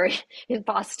legendary in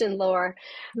Boston lore.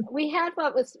 We had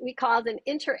what we called an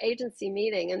interagency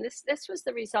meeting, and this was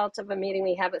the result of a meeting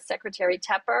we had with Secretary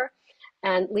Tepper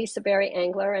and Lisa Berry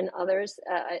Angler and others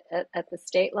at the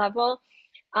state level.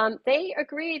 They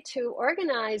agreed to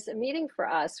organize a meeting for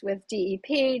us with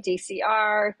DEP,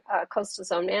 DCR, Coastal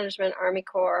Zone Management, Army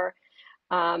Corps,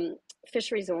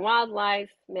 Fisheries and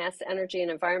Wildlife, Mass Energy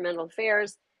and Environmental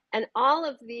Affairs, and all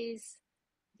of these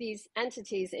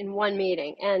entities in one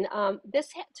meeting. And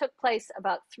this took place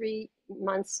about 3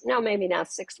 months, no, maybe now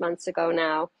 6 months ago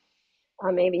now,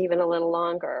 maybe even a little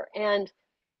longer. And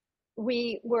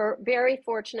we were very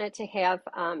fortunate to have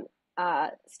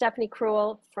Stephanie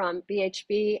Carole from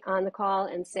BHB on the call,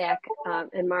 and Zach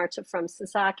and Marta from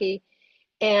Sasaki.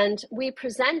 And we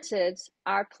presented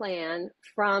our plan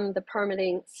from the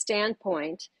permitting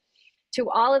standpoint to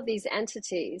all of these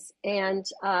entities. And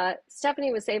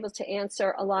Stephanie was able to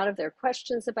answer a lot of their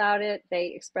questions about it.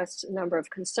 They expressed a number of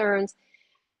concerns.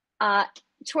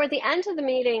 Toward the end of the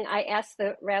meeting, I asked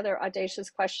the rather audacious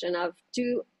question of,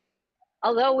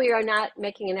 although we are not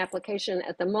making an application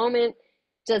at the moment,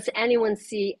 does anyone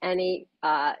see any,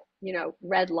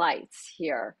 red lights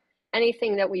here?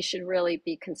 Anything that we should really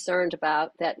be concerned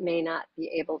about that may not be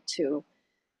able to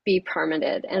be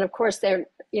permitted? And of course,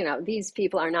 these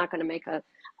people are not going to make a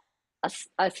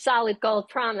solid gold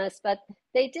promise, but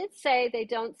they did say they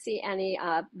don't see any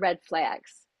red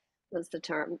flags, was the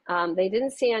term. They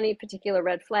didn't see any particular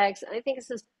red flags. And I think this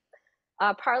is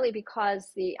partly because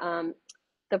the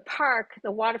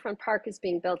waterfront park is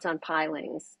being built on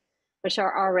pilings, which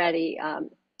are already,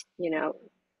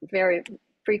 very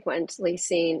frequently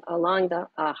seen along the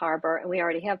harbor. And we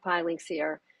already have pilings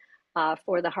here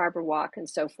for the harbor walk and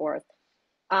so forth.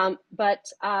 Not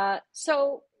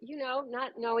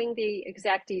knowing the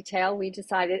exact detail, we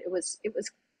decided it was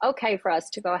okay for us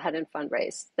to go ahead and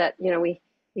fundraise. That, we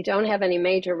don't have any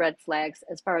major red flags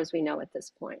as far as we know at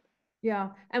this point. Yeah.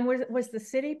 And was the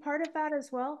city part of that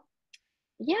as well?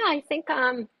 Yeah, I think,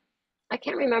 I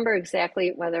can't remember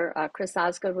exactly whether Chris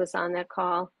Osgood was on that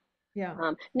call. Yeah.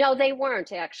 No, they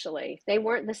weren't actually. They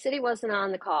weren't. The city wasn't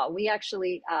on the call. We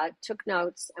actually took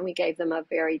notes and we gave them a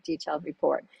very detailed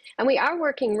report. And we are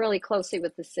working really closely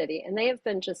with the city, and they have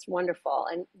been just wonderful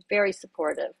and very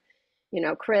supportive. You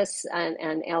know, Chris and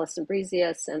Allison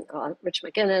Brezius and Rich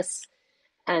McGinnis.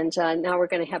 And now we're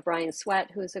going to have Brian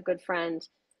Sweat, who's a good friend.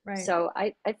 Right. So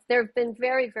they've been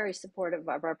very, very supportive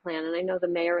of our plan. And I know the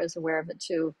mayor is aware of it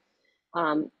too.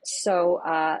 So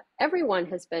everyone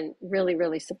has been really,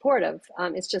 really supportive.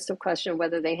 It's just a question of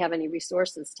whether they have any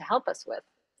resources to help us with.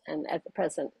 And at the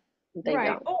present, they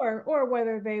don't. Or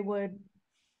whether they would,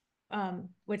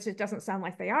 which it doesn't sound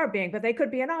like they are being, but they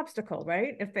could be an obstacle,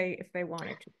 right? If they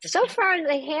wanted to. So far,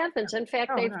 they haven't. In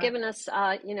fact, they've given us,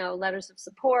 letters of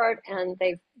support, and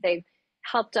they've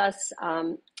helped us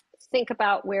think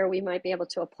about where we might be able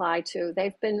to apply to.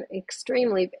 They've been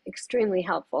extremely, extremely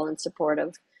helpful and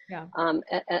supportive. Yeah.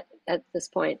 At this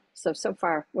point. So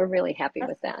far, we're really happy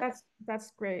with that.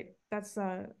 That's great. That's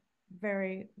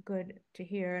very good to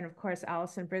hear. And of course,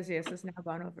 Allison Brizius has now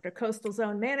gone over to Coastal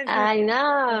Zone Management. I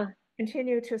know.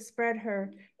 Continue to spread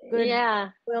her good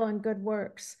will and good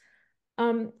works.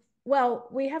 Well,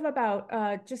 we have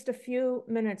about just a few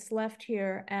minutes left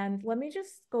here, and let me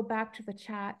just go back to the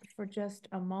chat for just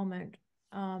a moment.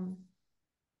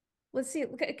 Let's see.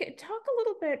 Talk a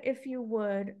little bit, if you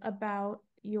would, about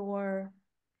your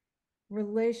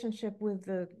relationship with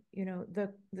the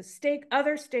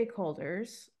other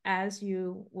stakeholders as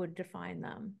you would define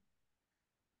them.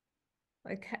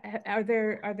 Like, are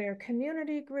there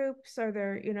community groups? Are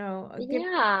there,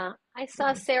 Yeah, I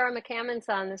saw Sarah McCammon's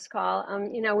on this call.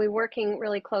 We're working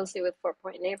really closely with Fort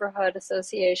Point Neighborhood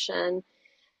Association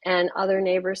and other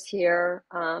neighbors here.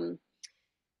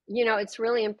 It's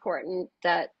really important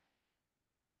that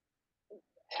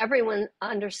everyone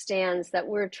understands that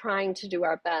we're trying to do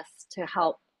our best to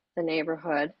help the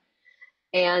neighborhood.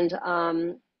 And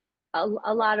a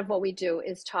lot of what we do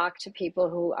is talk to people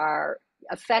who are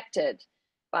affected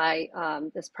by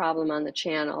this problem on the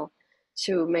channel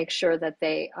to make sure that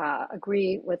they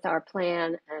agree with our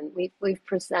plan. And we've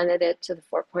presented it to the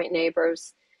Fort Point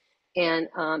neighbors. And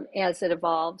as it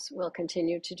evolves, we'll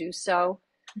continue to do so.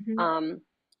 Mm-hmm.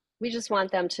 We just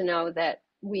want them to know that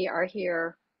we are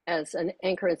here as an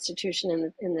anchor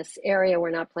institution in this area.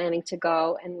 We're not planning to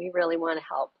go, and we really want to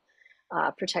help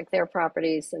protect their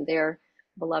properties and their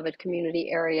beloved community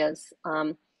areas.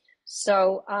 And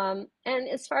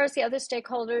as far as the other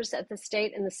stakeholders at the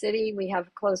state and the city, we have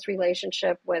a close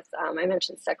relationship with, I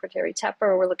mentioned Secretary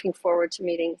Tepper. We're looking forward to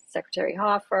meeting Secretary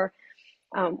Hoffer.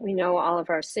 We know all of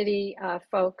our city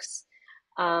folks.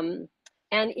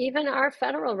 And even our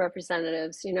federal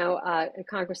representatives,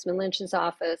 Congressman Lynch's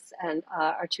office and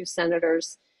our two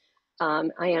senators,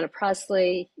 Ayanna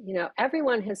Pressley,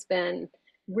 everyone has been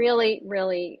really,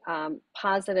 really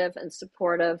positive and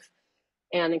supportive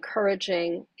and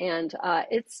encouraging. And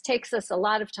it takes us a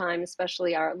lot of time,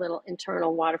 especially our little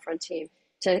internal waterfront team,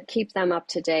 to keep them up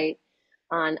to date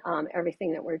on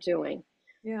everything that we're doing.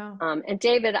 Yeah. And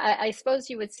David, I suppose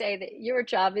you would say that your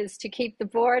job is to keep the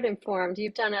board informed.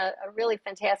 You've done a really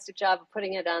fantastic job of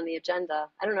putting it on the agenda.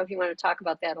 I don't know if you want to talk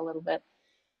about that a little bit.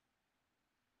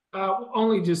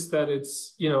 Only just that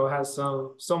it's, has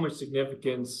so much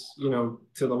significance, to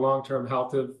the long-term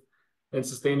health of and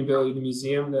sustainability of the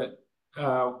museum that,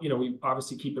 we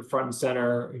obviously keep it front and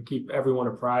center and keep everyone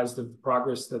apprised of the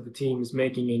progress that the team is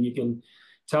making. And you can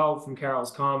tell from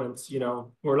Carole's comments,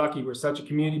 we're lucky we're such a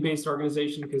community-based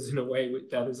organization, because in a way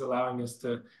that is allowing us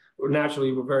to, we're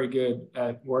very good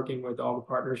at working with all the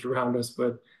partners around us,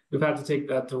 but we've had to take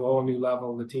that to a whole new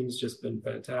level. The team's just been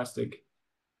fantastic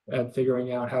at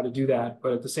figuring out how to do that.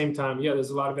 But at the same time, there's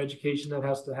a lot of education that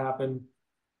has to happen.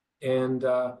 And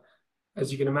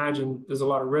as you can imagine, there's a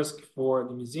lot of risk for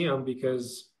the museum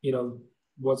because,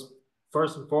 what's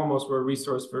first and foremost, we're a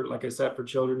resource for, like I said, for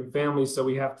children and families. So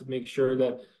we have to make sure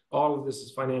that all of this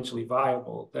is financially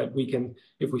viable, that we can,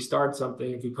 if we start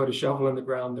something, if we put a shovel in the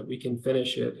ground, that we can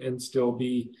finish it and still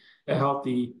be a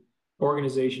healthy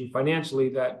organization financially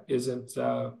that isn't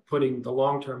putting the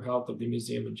long-term health of the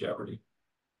museum in jeopardy.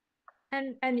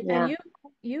 And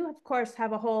you of course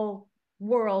have a whole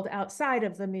world outside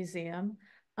of the museum.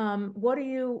 What do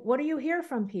you hear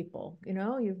from people?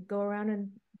 You go around and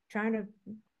trying to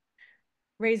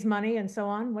raise money and so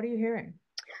on. What are you hearing?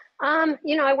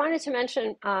 I wanted to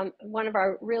mention one of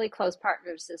our really close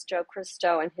partners is Joe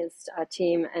Christo and his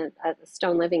team at the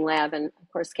Stone Living Lab, and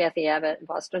of course Kathy Abbott in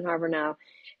Boston Harbor now.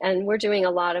 And we're doing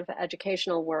a lot of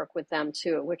educational work with them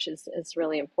too, which is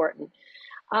really important.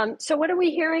 So what are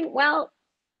we hearing? Well,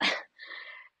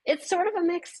 it's sort of a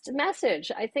mixed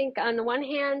message. I think on the one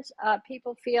hand,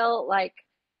 people feel like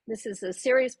this is a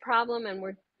serious problem, and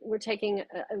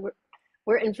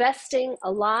we're investing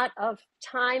a lot of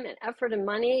time and effort and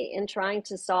money in trying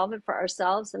to solve it for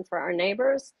ourselves and for our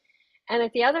neighbors. And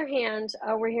at the other hand,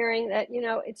 we're hearing that,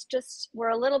 it's just, we're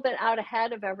a little bit out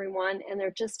ahead of everyone, and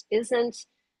there just isn't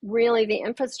really the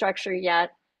infrastructure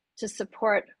yet to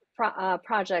support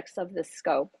projects of this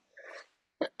scope.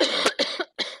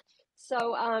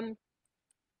 So,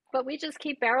 but we just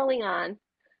keep barreling on.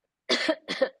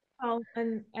 Oh,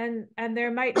 and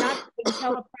there might not be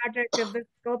until a project of this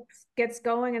scope gets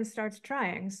going and starts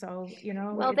trying. So,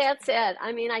 Well, that's it.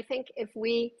 I mean, I think if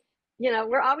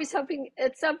we're always hoping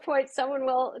at some point someone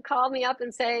will call me up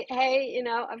and say, hey,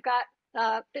 I've got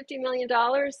 $50 million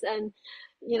and,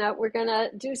 we're going to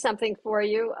do something for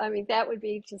you. I mean, that would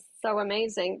be just so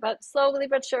amazing. But slowly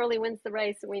but surely wins the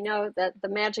race. And we know that the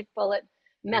magic bullet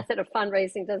method of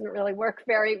fundraising doesn't really work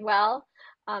very well.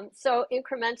 So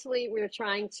incrementally, we're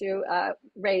trying to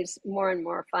raise more and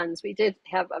more funds. We did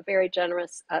have a very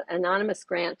generous anonymous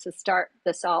grant to start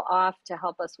this all off to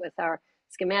help us with our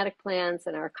schematic plans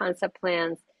and our concept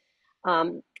plans.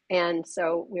 And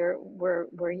so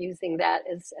we're using that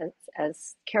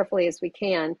as carefully as we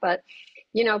can. But,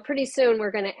 pretty soon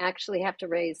we're going to actually have to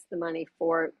raise the money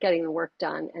for getting the work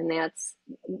done. And that's,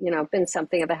 been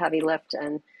something of a heavy lift.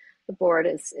 And the board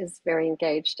is very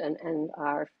engaged, and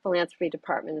our philanthropy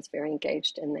department is very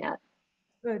engaged in that.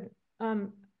 Good.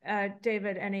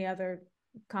 David, any other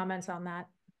comments on that?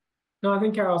 No, I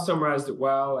think Carole summarized it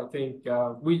well. I think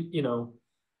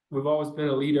we've always been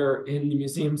a leader in the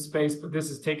museum space, but this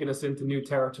has taken us into new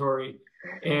territory.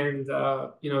 And,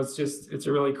 it's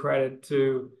a really credit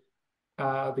to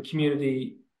the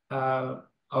community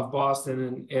of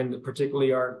Boston and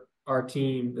particularly our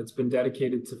team that's been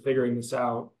dedicated to figuring this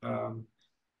out.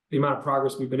 The amount of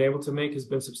progress we've been able to make has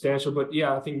been substantial, but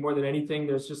yeah, I think more than anything,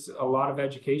 there's just a lot of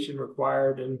education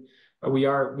required, and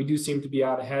we do seem to be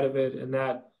out ahead of it, and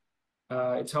that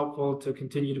it's helpful to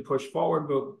continue to push forward,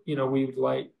 but we'd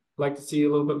like to see a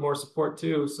little bit more support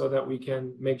too, so that we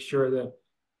can make sure that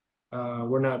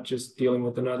we're not just dealing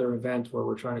with another event where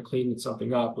we're trying to clean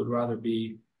something up. We'd rather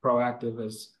be proactive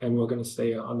and we're going to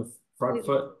stay on the front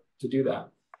foot to do that.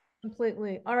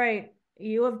 Completely. All right.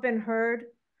 You have been heard.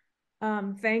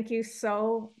 Thank you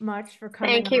so much for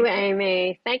coming. Thank you,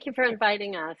 Amy. Thank you for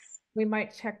inviting us. We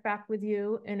might check back with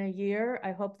you in a year.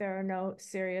 I hope there are no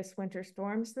serious winter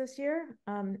storms this year.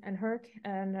 And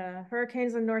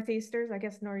hurricanes and northeasters. I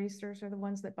guess nor'easters are the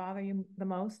ones that bother you the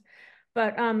most.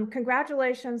 But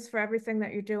congratulations for everything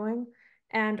that you're doing.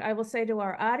 And I will say to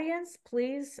our audience,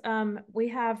 please, we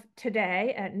have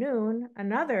today at noon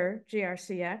another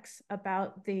GRCx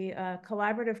about the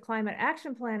collaborative climate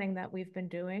action planning that we've been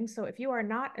doing. So if you are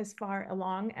not as far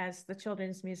along as the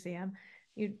Children's Museum,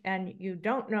 you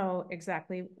don't know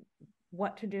exactly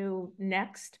what to do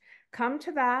next, come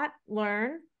to that,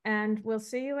 learn, and we'll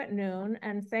see you at noon.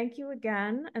 And thank you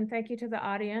again. And thank you to the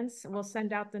audience. We'll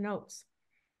send out the notes.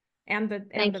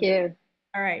 Thank you.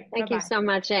 All right. Thank you so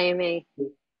much, Amy.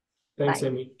 Thanks, Bye.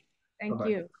 Amy. Thank Bye-bye.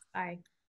 you. Bye.